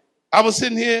 And I was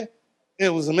sitting here, and it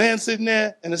was a man sitting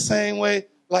there in the same way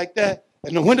like that,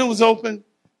 and the window was open,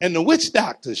 and the witch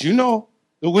doctors, you know,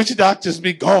 the witch doctors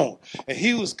be gone. And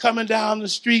he was coming down the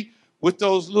street with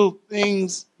those little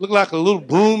things, look like a little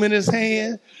broom in his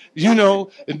hand, you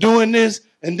know, and doing this,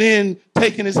 and then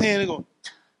taking his hand and going,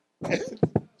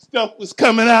 stuff was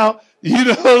coming out, you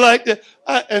know, like that.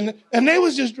 And they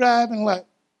was just driving like,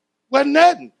 wasn't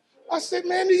nothing. I said,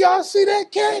 man, do y'all see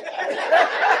that cat?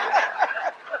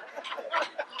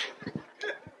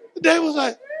 They was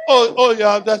like, oh,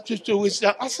 y'all, that's just your witch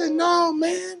doctor. I said, no,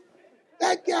 man,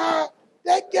 that guy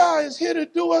is here to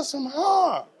do us some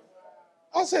harm.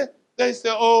 I said, they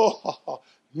said, oh,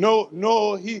 no,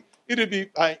 it'll be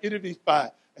fine.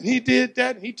 And he did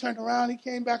that, and he turned around, he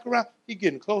came back around, he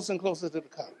getting closer and closer to the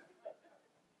car.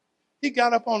 He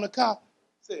got up on the car,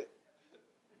 said,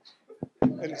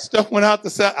 and the stuff went out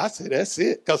the side. I said, that's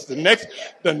it, because the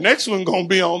next one gonna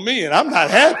be on me, and I'm not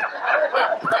having it.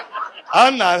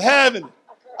 I'm not having it.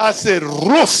 I said,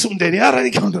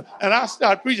 and I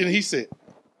started preaching, and he said,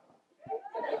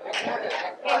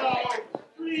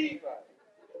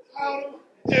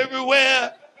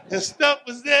 everywhere, and stuff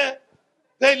was there.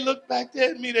 They looked back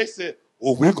there at me, they said,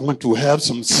 oh, we're going to have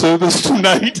some service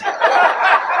tonight.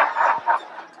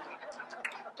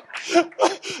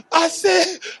 I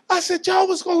said, y'all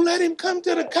was going to let him come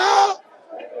to the car?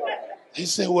 He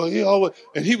said, well, he always,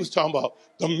 and he was talking about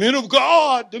the men of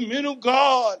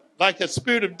God, like a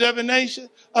spirit of divination.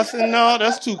 I said, no,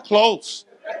 that's too close.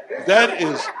 That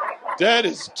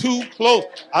is too close.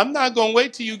 I'm not going to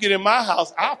wait till you get in my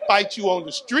house. I'll fight you on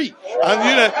the street. You're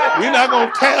not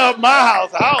going to tear up my house.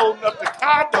 I'll open up the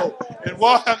car door and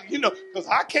walk out, you know, because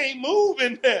I can't move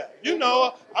in there. You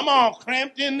know, I'm all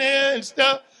cramped in there and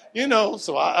stuff, you know.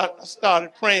 So I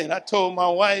started praying. I told my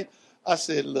wife, I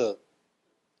said, look,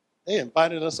 they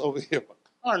invited us over here for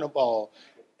carnival,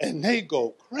 and they go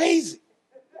crazy.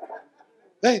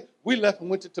 We left and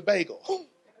went to Tobago.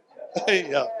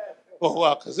 For a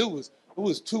while, because it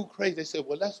was too crazy. They said,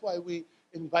 well, that's why we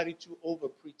invited you over,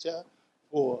 preacher,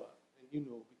 for, you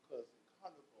know, because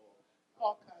carnival,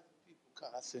 all kinds of people come.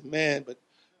 I said, man, but,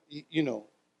 you know,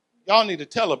 y'all need to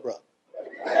tell a brother.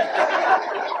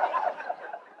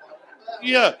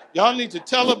 Yeah, y'all need to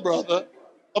tell a brother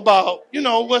about, you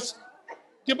know,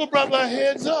 give a brother a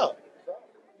heads up.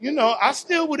 You know, I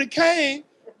still would have came,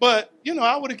 but, you know,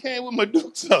 I would have came with my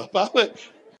dukes up. Alpha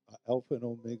and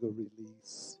Omega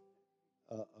release.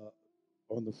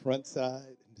 On the front side,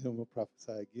 and then we'll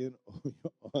prophesy again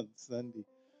on Sunday.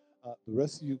 The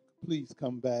rest of you, please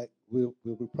come back. We'll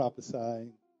be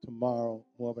prophesying tomorrow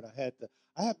more, but I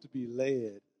have to be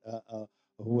led of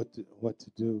what to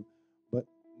do. But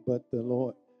the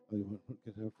Lord, yeah.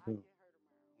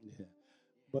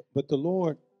 But the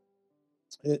Lord,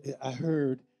 I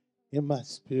heard in my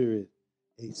spirit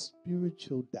a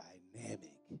spiritual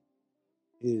dynamic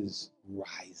is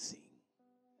rising.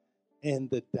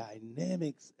 And the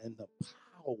dynamics and the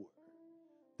power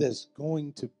that's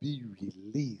going to be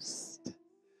released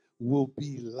will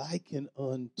be likened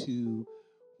unto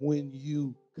when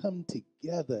you come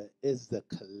together as the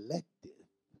collective.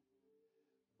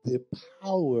 The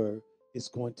power is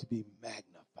going to be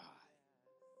magnified.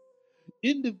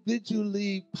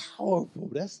 Individually powerful,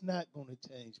 that's not going to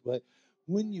change. But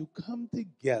when you come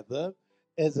together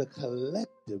as a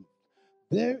collective,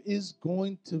 there is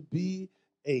going to be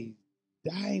a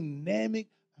dynamic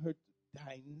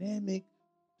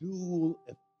dual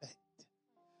effect.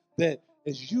 That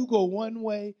as you go one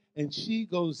way and she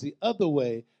goes the other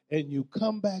way and you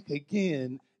come back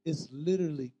again, it's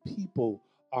literally people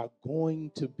are going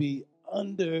to be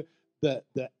under the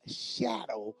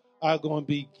shadow, are going to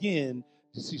begin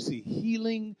to see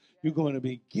healing. You're going to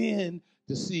begin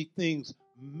to see things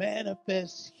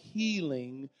manifest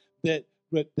healing that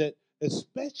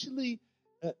especially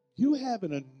you have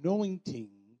an anointing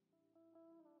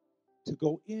to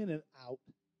go in and out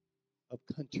of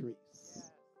countries.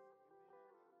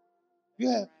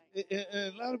 Yeah,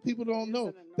 and a lot of people don't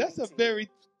know. A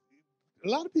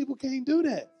lot of people can't do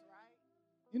that.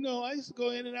 You know, I used to go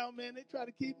in and out, man. They try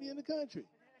to keep me in the country.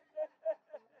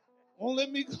 Won't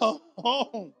let me go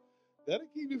home. That'll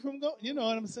keep you from going. You know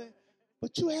what I'm saying?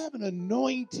 But you have an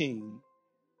anointing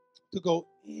to go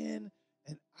in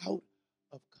and out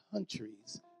of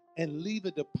countries and leave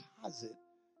a deposit.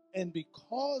 And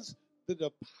because the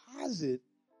deposit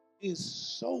is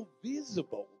so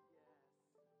visible,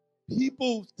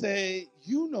 people say,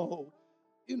 you know,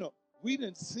 we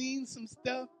done seen some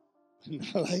stuff,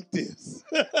 not like this.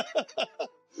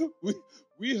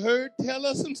 we heard tell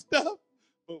us some stuff,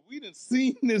 but we done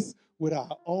seen this with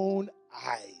our own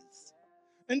eyes.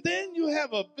 And then you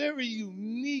have a very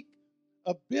unique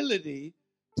ability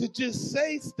to just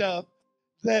say stuff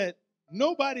that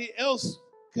nobody else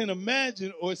can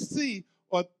imagine or see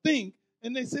or think.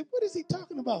 And they say, what is he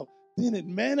talking about? Then it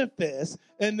manifests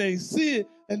and they see it.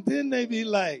 And then they be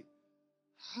like,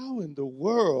 how in the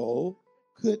world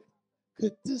could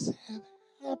this have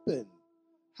happened?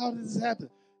 How did this happen?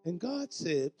 And God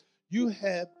said, you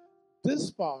have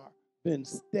this far been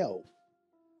stealth.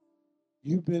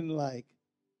 You've been like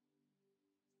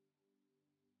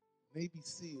Navy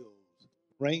SEALs,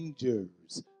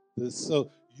 Rangers. So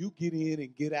you get in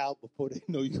and get out before they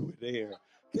know you were there.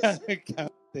 Kind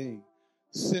of thing.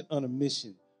 Sent on a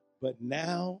mission. But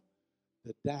now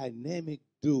the dynamic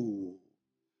duel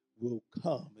will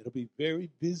come. It'll be very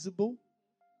visible.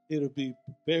 It'll be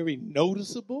very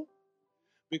noticeable,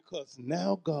 because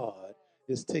now God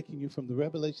is taking you from the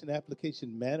revelation,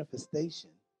 application, manifestation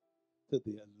to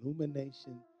the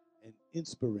illumination and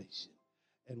inspiration.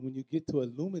 And when you get to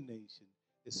illumination,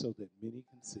 it's so that many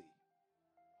can see.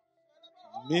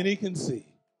 Many can see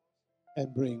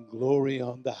and bring glory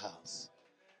on the house.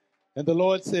 And the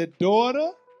Lord said,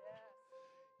 daughter,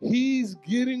 he's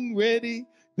getting ready.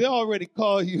 They already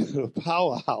call you the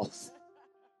powerhouse.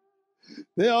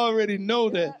 They already know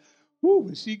that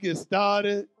when she gets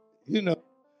started,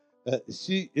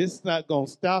 it's not going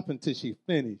to stop until she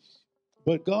finishes.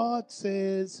 But God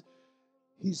says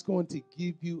he's going to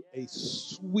give you a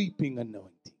sweeping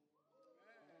anointing.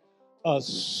 A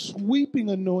sweeping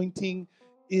anointing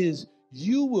is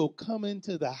you will come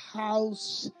into the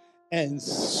house and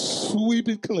sweep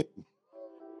it clean.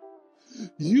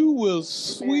 You will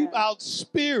sweep out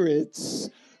spirits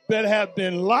that have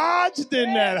been lodged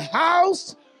in that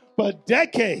house for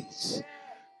decades.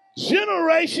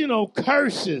 Generational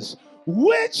curses,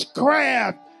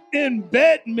 witchcraft,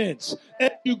 embedments.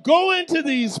 And you go into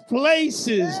these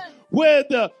places where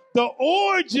the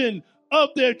origin of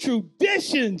their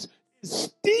traditions is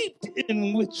steeped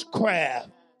in witchcraft.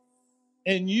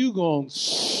 And you going to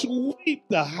sweep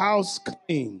the house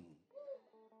clean.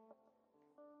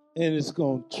 And it's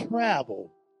going to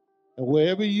travel. And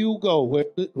wherever you go,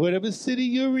 whatever city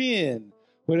you're in,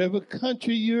 whatever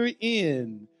country you're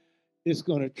in, it's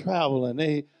going to travel. And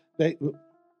they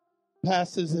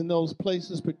pastors in those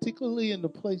places, particularly in the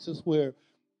places where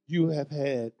you have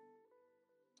had,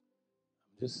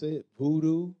 just say it,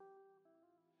 voodoo,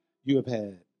 you have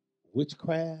had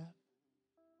witchcraft,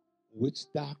 witch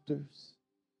doctors,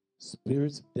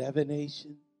 spirits of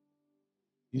divination.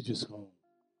 You just going,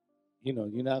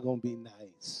 you're not going to be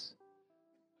nice.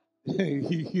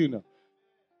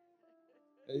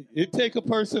 It take a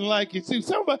person like you. See,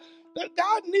 somebody,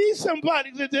 God needs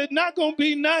somebody that they're not going to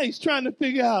be nice, trying to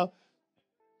figure out,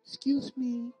 excuse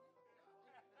me,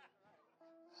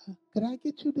 could I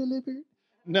get you delivered?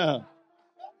 No.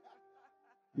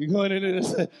 You're going in there and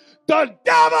say, the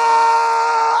devil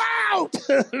out!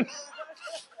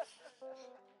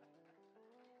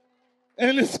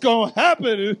 And it's going to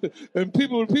happen. And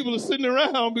people are sitting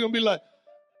around, we're going to be like,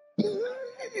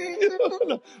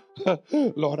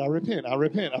 Lord, I repent.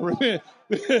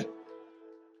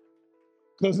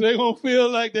 Because they're going to feel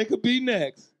like they could be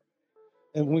next.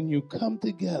 And when you come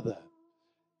together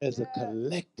as a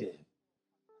collective,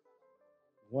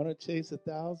 one will chase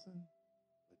 1,000,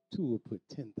 but two will put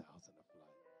 10,000 afloat.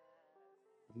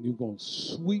 And you're going to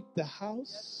sweep the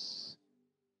house.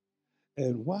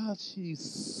 And while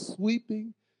she's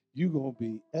sweeping, you're going to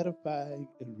be edifying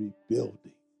and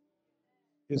rebuilding.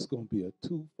 It's going to be a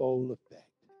twofold effect.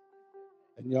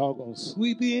 And y'all going to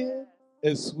sweep in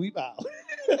and sweep out.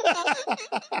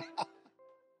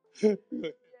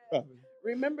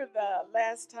 Remember the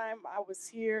last time I was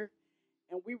here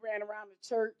and we ran around the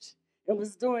church and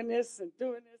was doing this and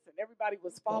everybody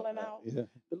was falling out? Yeah.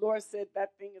 The Lord said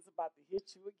that thing is about to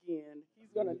hit you again.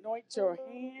 He's going to anoint your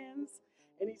hands.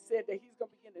 And he said that he's going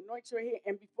to begin to anoint your head.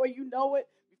 And before you know it,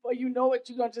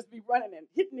 you're going to just be running and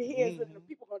hitting the heads, and the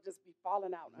people are going to just be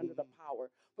falling out under the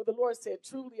power. But the Lord said,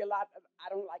 truly, I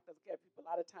don't like to look at people a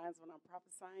lot of times when I'm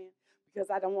prophesying, because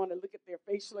I don't want to look at their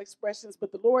facial expressions.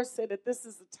 But the Lord said that this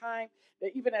is the time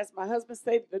that, even as my husband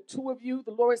said, the two of you, the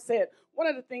Lord said, one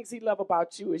of the things he loves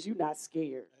about you is you're not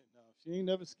scared. No, she ain't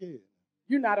never scared.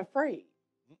 You're not afraid.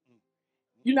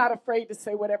 You're not afraid to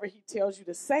say whatever he tells you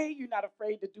to say. You're not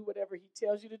afraid to do whatever he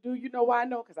tells you to do. You know why I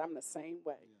know? Because I'm the same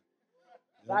way.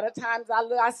 A lot of times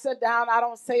I sit down, I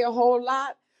don't say a whole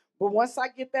lot, But once I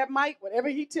get that mic, whatever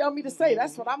he tell me to say,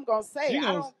 that's what I'm going to say.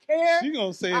 I don't care. She's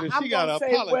going to say that I'm she got to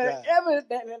say apologize.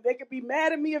 whatever, and they could be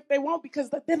mad at me if they want, because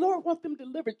the Lord wants them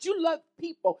delivered. You love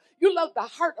people. You love the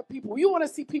heart of people. You want to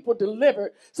see people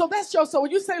delivered. So that's your soul.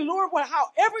 You say, Lord, well,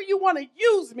 however you want to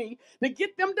use me to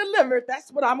get them delivered,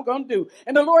 that's what I'm going to do.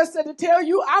 And the Lord said to tell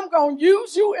you, I'm going to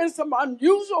use you in some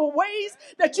unusual ways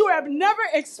that you have never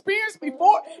experienced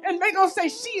before. And they're going to say,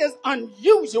 she is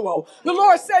unusual. The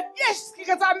Lord said, yes,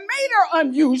 because I made her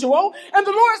unusual. And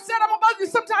the Lord said, I'm about you.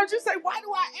 Sometimes you say, why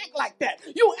do I act like that?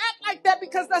 You act like that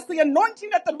because that's the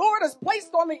anointing that the Lord has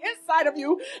placed on the inside of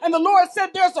you. And the Lord said,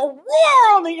 there's a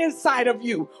roar on the inside of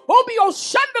you. And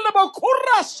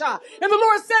the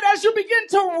Lord said, as you begin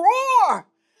to roar,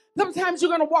 sometimes you're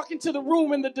going to walk into the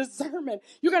room in the discernment.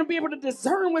 You're going to be able to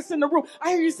discern what's in the room.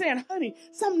 I hear you saying, honey,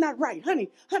 something not right. Honey,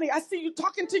 I see you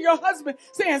talking to your husband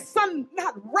saying something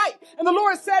not right. And the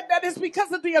Lord said that it's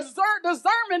because of the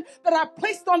discernment that I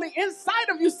placed on the inside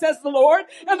of you, says the Lord.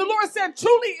 And the Lord said,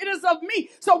 truly it is of me.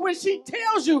 So when she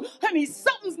tells you, honey,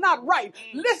 something's not right,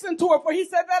 listen to her. For he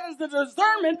said that is the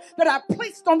discernment that I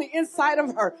placed on the inside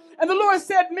of her. And the Lord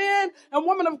said, man and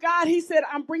woman of God, he said,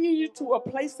 I'm bringing you to a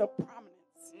place of prominence.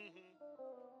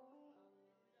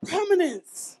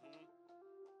 Prominence.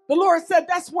 The Lord said,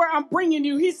 that's where I'm bringing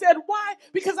you. He said, why?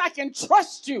 Because I can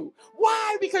trust you.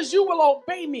 Why? Because you will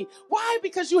obey me. Why?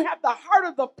 Because you have the heart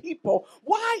of the people.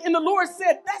 Why? And the Lord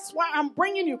said, that's why I'm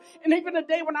bringing you. And even the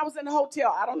day when I was in the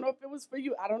hotel, I don't know if it was for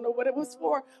you. I don't know what it was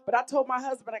for. But I told my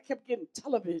husband, I kept getting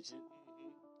television.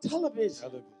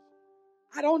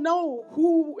 I don't know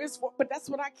who it's for, but that's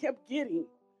what I kept getting.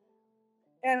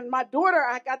 And my daughter,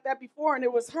 I got that before, and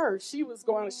it was her. She's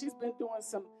been doing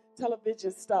some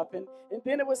television stuff. And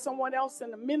then it was someone else in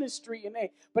the ministry.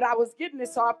 But I was getting it,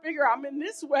 so I figure I'm in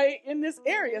this way, in this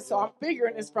area. So I'm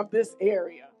figuring it's from this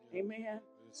area. Amen.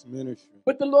 It's ministry.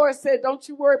 But the Lord said, don't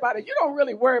you worry about it. You don't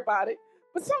really worry about it.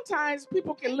 But sometimes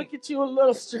people can look at you a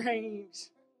little strange.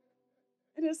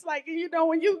 And it's like,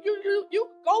 when you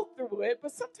go through it,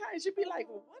 but sometimes you be like,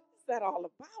 well, what is that all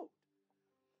about?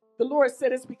 The Lord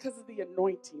said it's because of the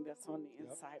anointing that's on the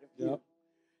inside of you.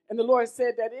 And the Lord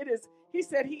said that he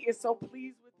said he is so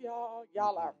pleased with y'all.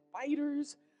 Y'all are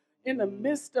fighters in the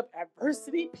midst of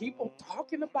adversity. People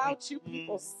talking about you,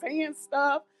 people saying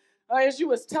stuff. As you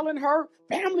was telling her,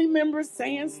 family members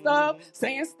saying stuff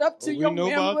to your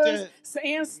members,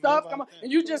 saying stuff. Come on,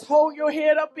 and you just hold your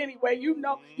head up anyway. You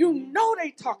know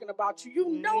they talking about you.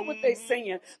 You know what they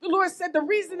saying. The Lord said the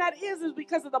reason that is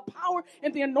because of the power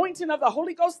and the anointing of the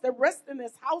Holy Ghost that rests in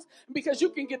this house, because you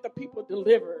can get the people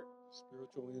delivered.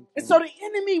 And so the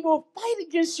enemy will fight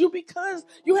against you because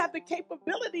you have the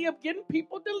capability of getting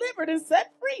people delivered and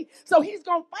set free. So he's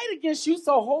going to fight against you.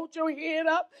 So hold your head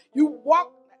up. You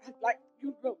walk like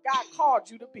God called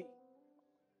you to be.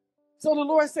 So the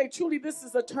Lord said, truly, this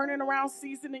is a turning around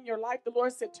season in your life. The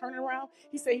Lord said, turn around.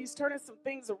 He said he's turning some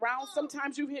things around.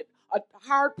 Sometimes you hit a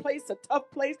hard place, a tough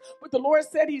place. But the Lord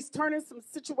said he's turning some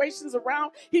situations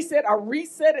around. He said a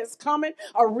reset is coming.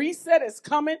 A reset is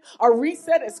coming. A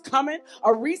reset is coming.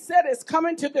 A reset is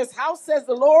coming to this house, says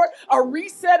the Lord. A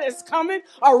reset is coming.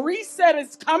 A reset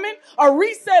is coming. A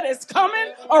reset is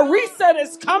coming. A reset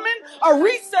is coming. A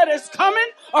reset is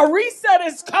coming. A reset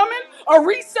is coming. A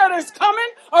reset is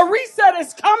coming. A reset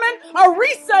is coming. A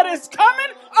reset is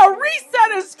coming. A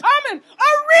reset is coming.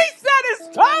 A reset is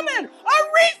coming. A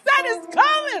reset is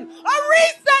coming. A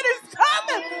reset is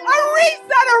coming. A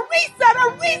reset, a reset, a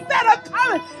reset are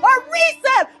coming. A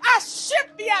reset. I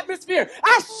shift the atmosphere.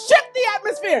 I shift the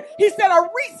atmosphere. He said a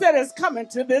reset is coming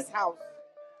to this house.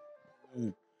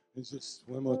 It's just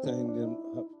one more thing, then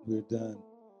we're done.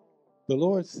 The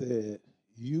Lord said,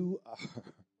 you are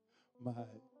my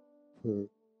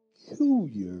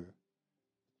peculiar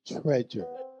treasure.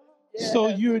 Yeah. So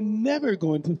you're never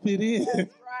going to fit in. That's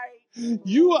right.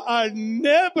 You are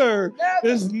never.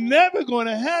 It's never going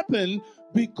to happen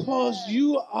because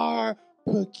you are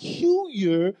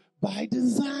peculiar by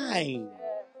design.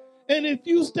 And if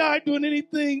you start doing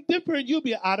anything different, you'll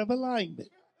be out of alignment.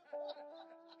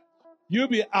 You'll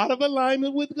be out of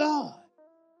alignment with God.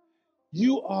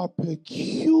 You are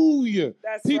peculiar.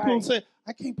 That's people right. Say,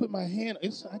 I can't put my hand.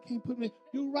 I can't put me.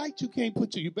 You're right. You can't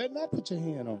put you. You better not put your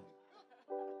hand on it.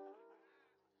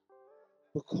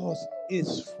 Because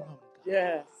it's from God.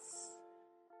 Yes.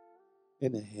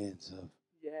 In the hands of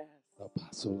the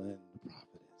apostle and the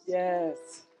prophetess.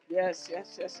 Yes. Yes,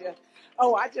 yes, yes, yes.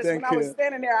 Oh, when I was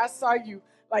standing there, I saw you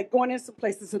like going in some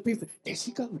places and people said, there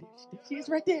she goes. There she is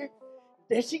right there.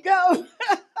 There she goes.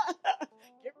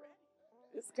 Get ready.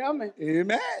 It's coming.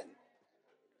 Amen.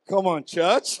 Come on,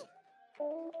 church.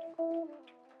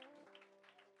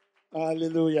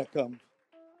 Hallelujah. Come.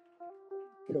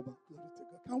 Come on. Glory to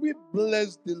God. Can we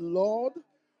bless the Lord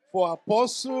for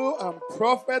Apostle and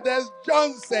Prophetess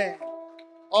Johnson?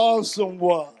 Awesome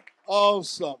word.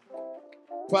 Awesome.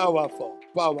 Powerful.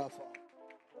 Powerful.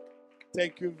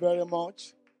 Thank you very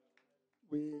much.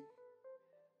 We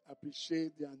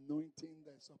appreciate the anointing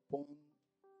that's upon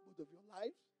both of your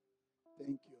lives.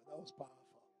 Thank you. That was powerful.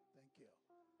 Thank you.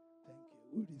 Thank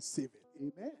you. We receive it.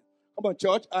 Amen. Come on,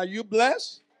 church. Are you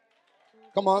blessed?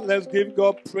 Come on, let's give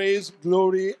God praise,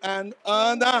 glory, and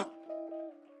honor.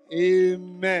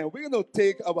 Amen. We're going to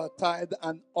take our tithe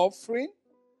and offering.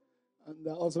 And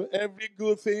also every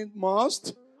good thing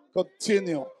must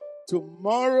continue.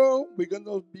 Tomorrow, we're going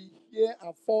to be here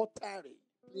at 4:30.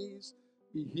 Please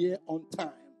be here on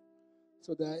time.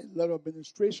 So there are a lot of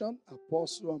ministration.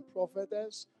 Apostle and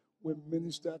prophetess will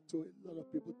minister to a lot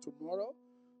of people tomorrow.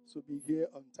 So be here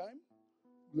on time.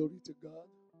 Glory to God.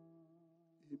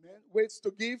 Amen. Ways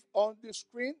to give on the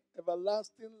screen.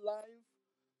 Everlasting Life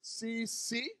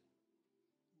CC.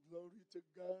 Glory to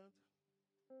God.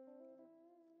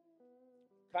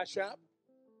 Cash App.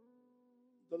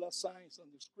 $ signs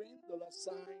on the screen.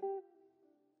 $sign.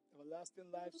 Everlasting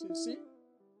Life CC.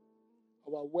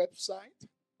 Our website.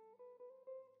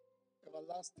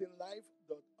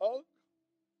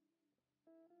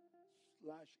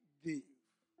 everlastinglife.org/give.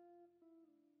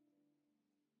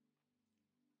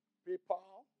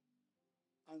 PayPal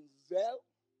and ZELLE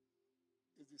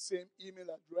is the same email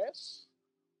address.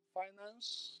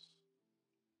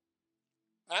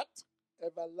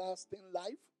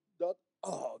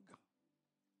 finance@everlastinglife.org.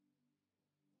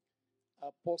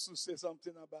 Apostle said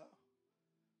something about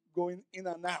going in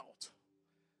and out.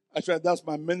 Actually, that's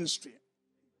my ministry.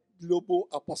 Global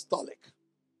Apostolic.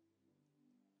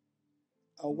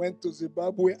 I went to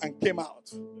Zimbabwe and came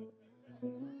out.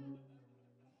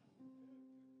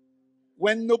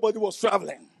 When nobody was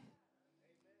traveling,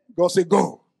 God said,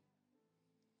 go.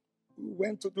 We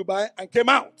went to Dubai and came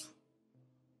out.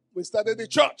 We started the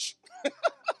church.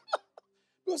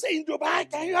 People say, in Dubai,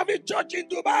 can you have a church in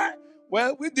Dubai?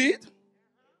 Well, we did.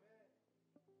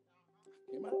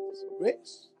 Came out. It's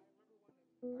grace.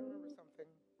 I remember something.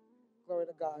 Glory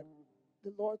to God.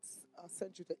 The Lord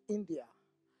sent you to India.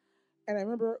 And I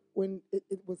remember when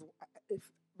it was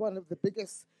one of the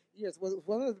biggest years, was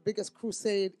one of the biggest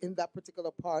crusade in that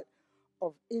particular part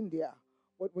of India.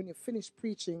 But when you finish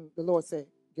preaching, the Lord said,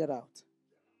 get out.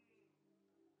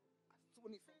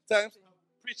 Times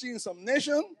preaching in some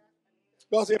nation,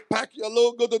 God said, pack your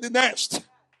load, go to the next.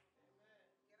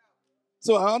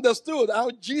 So I understood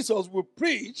how Jesus would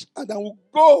preach and then would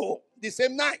go the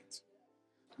same night.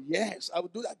 Yes, I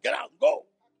would do that. Get out, go.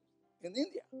 In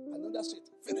India, another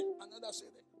city. Finish, another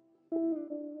city.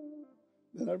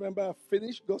 Then I remember I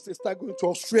finished. God said, start going to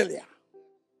Australia.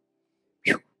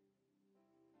 Whew.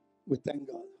 We thank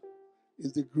God.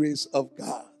 It's the grace of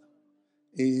God.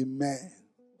 Amen.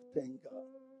 Thank God.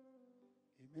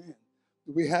 Amen.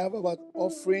 Do we have our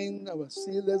offering, our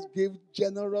seed? Let's give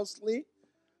generously.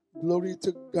 Glory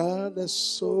to God. Let's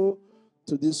sow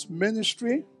to this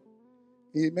ministry.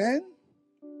 Amen.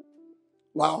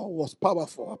 Wow, it was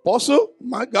powerful. Apostle,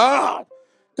 my God.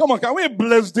 Come on, can we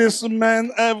bless this man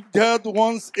of God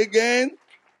once again?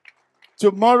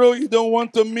 Tomorrow, you don't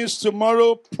want to miss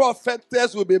tomorrow.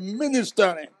 Prophetess will be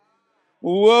ministering.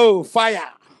 Whoa,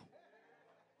 fire.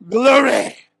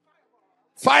 Glory.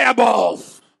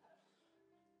 Fireballs.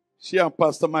 She and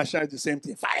Pastor Marcia is the same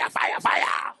thing. Fire, fire,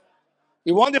 fire.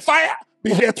 You want the fire?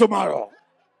 Be here tomorrow.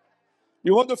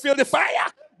 You want to feel the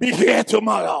fire? Be here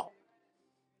tomorrow.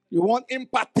 You want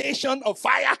impartation of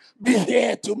fire? Be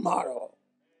here tomorrow.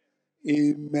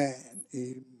 Amen. Amen.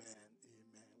 Amen.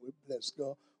 We bless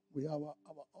God. We have our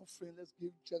offering. Let's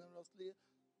give generously.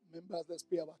 Members, let's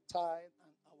pay our tithe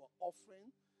and our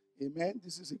offering. Amen.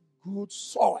 This is a good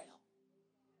soil.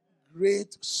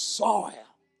 Great soil.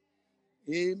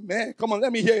 Amen. Come on,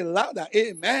 let me hear it louder.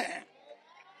 Amen.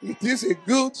 It is a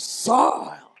good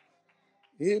soil.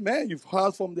 Amen. You've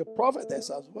heard from the prophetess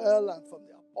as well and from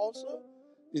the apostle.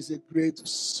 It's a great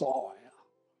soil.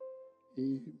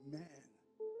 Amen.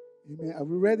 Amen. Are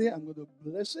we ready? I'm going to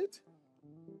bless it.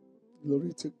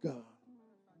 Glory to God.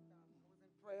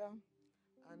 Prayer,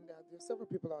 and there's several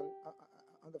people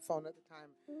on the phone at the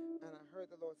time, and I heard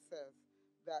the Lord says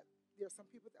that there are some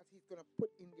people that He's going to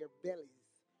put in their bellies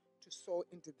to sow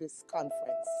into this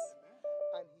conference.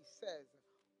 And He says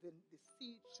the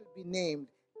seed should be named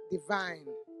Divine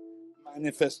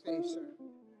Manifestation.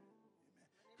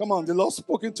 Come on, the Lord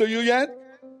spoken to you yet?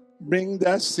 Bring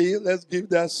that seed. Let's give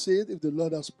that seed. If the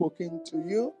Lord has spoken to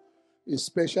you, a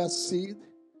special seed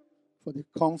for the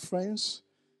conference.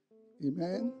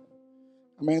 Amen.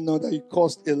 I may know that it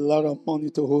costs a lot of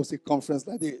money to host a conference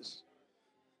like this.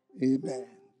 Amen.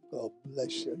 God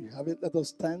bless you. You have it? Let us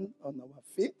stand on our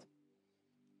feet.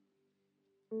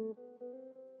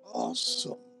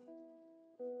 Awesome.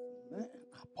 Man,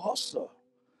 Apostle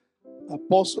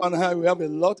and I, we have a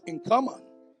lot in common.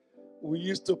 We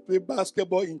used to play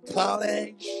basketball in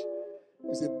college.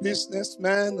 He's a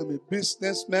businessman. I'm a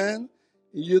businessman.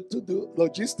 He used to do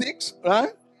logistics,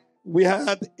 right? We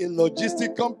had a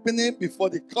logistic company before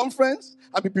the conference.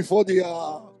 Before the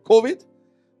COVID.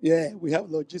 Yeah, we have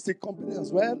logistic company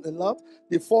as well, a lot.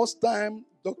 The first time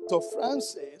Dr.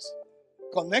 Francis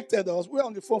connected us, we were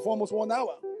on the phone for almost 1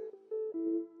 hour.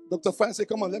 Dr. Francis said,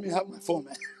 come on, let me have my phone,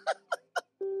 man.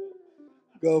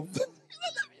 Go. Let me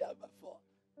have my phone.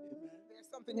 There's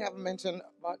something you haven't mentioned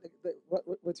about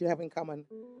what you have in common.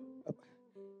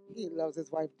 He loves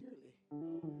his wife dearly.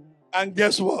 And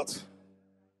guess what?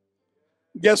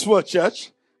 Guess what,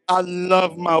 church? I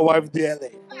love my wife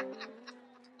dearly.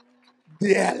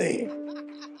 Dearly.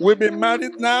 We've been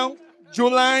married now.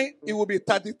 July, it will be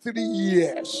 33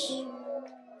 years.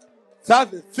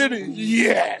 33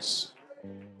 years.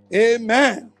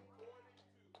 Amen.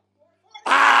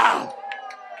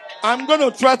 I'm going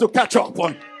to try to catch up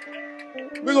on.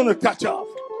 We're going to catch up.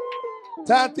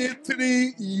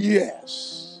 33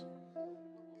 years.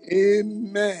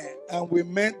 Amen. And we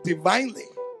met divinely.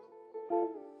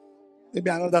 Maybe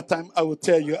another time I will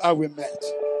tell you how we met.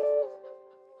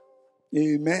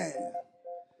 Amen.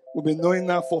 We've been knowing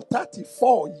now for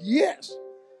 34 years.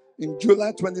 In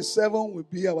July 27 will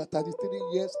be our 33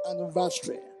 years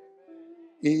anniversary.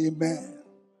 Amen.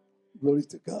 Glory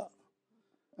to God.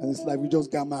 And it's like we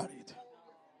just got married.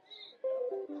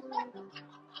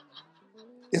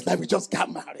 It's like we just got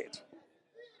married.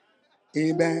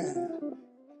 Amen.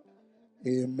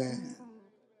 Amen.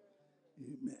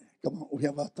 Amen. Come on, we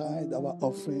have our tithe, our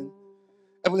offering.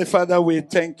 Heavenly Father, we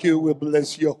thank you. We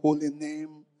bless your holy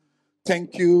name.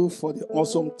 Thank you for the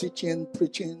awesome teaching,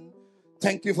 preaching.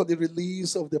 Thank you for the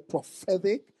release of the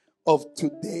prophetic of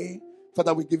today.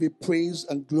 Father, we give you praise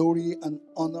and glory and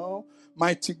honor.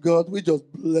 Mighty God, we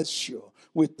just bless you.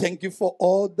 We thank you for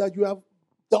all that you have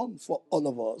done for all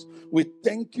of us. We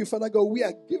thank you, Father God. We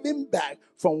are giving back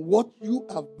from what you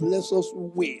have blessed us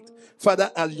with.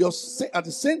 Father, as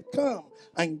the saints come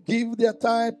and give their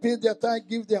tithe, pay their tithe,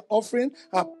 give their offering,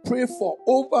 I pray for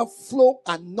overflow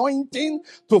anointing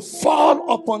to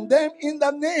fall upon them in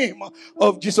the name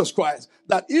of Jesus Christ.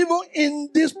 That even in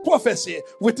this prophecy,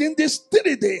 within these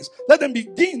 3 days, let them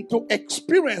begin to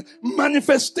experience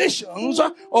manifestations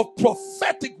of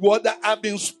prophetic word that have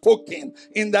been spoken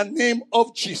in the name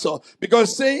of Jesus.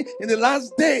 Because say, in the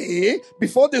last day,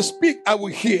 before they speak, I will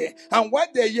hear. And while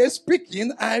they're yet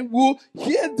speaking, I will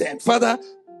hear them. Father,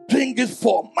 bring it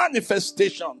for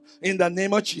manifestation in the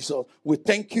name of Jesus. We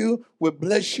thank you. We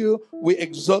bless you. We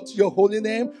exalt your holy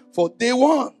name for day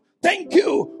one. Thank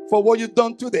you for what you've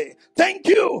done today. Thank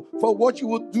you for what you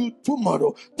will do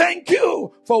tomorrow. Thank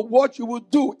you for what you will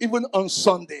do even on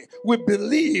Sunday. We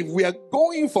believe we are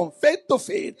going from faith to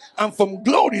faith and from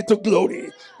glory to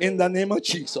glory in the name of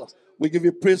Jesus. We give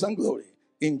you praise and glory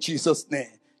in Jesus'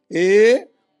 name.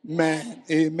 Amen.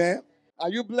 Amen. Are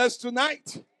you blessed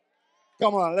tonight?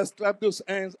 Come on, let's clap those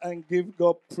hands and give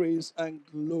God praise and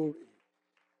glory.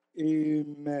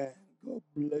 Amen. God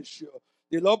bless you.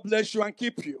 The Lord bless you and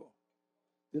keep you.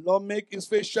 The Lord make his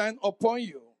face shine upon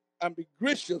you and be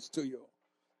gracious to you.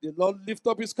 The Lord lift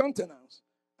up his countenance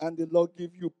and the Lord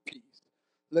give you peace.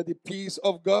 Let the peace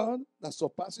of God that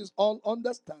surpasses all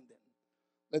understanding,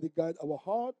 let it guide our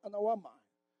heart and our mind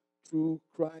through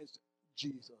Christ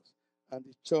Jesus. And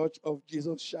the church of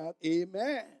Jesus shout,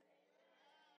 amen.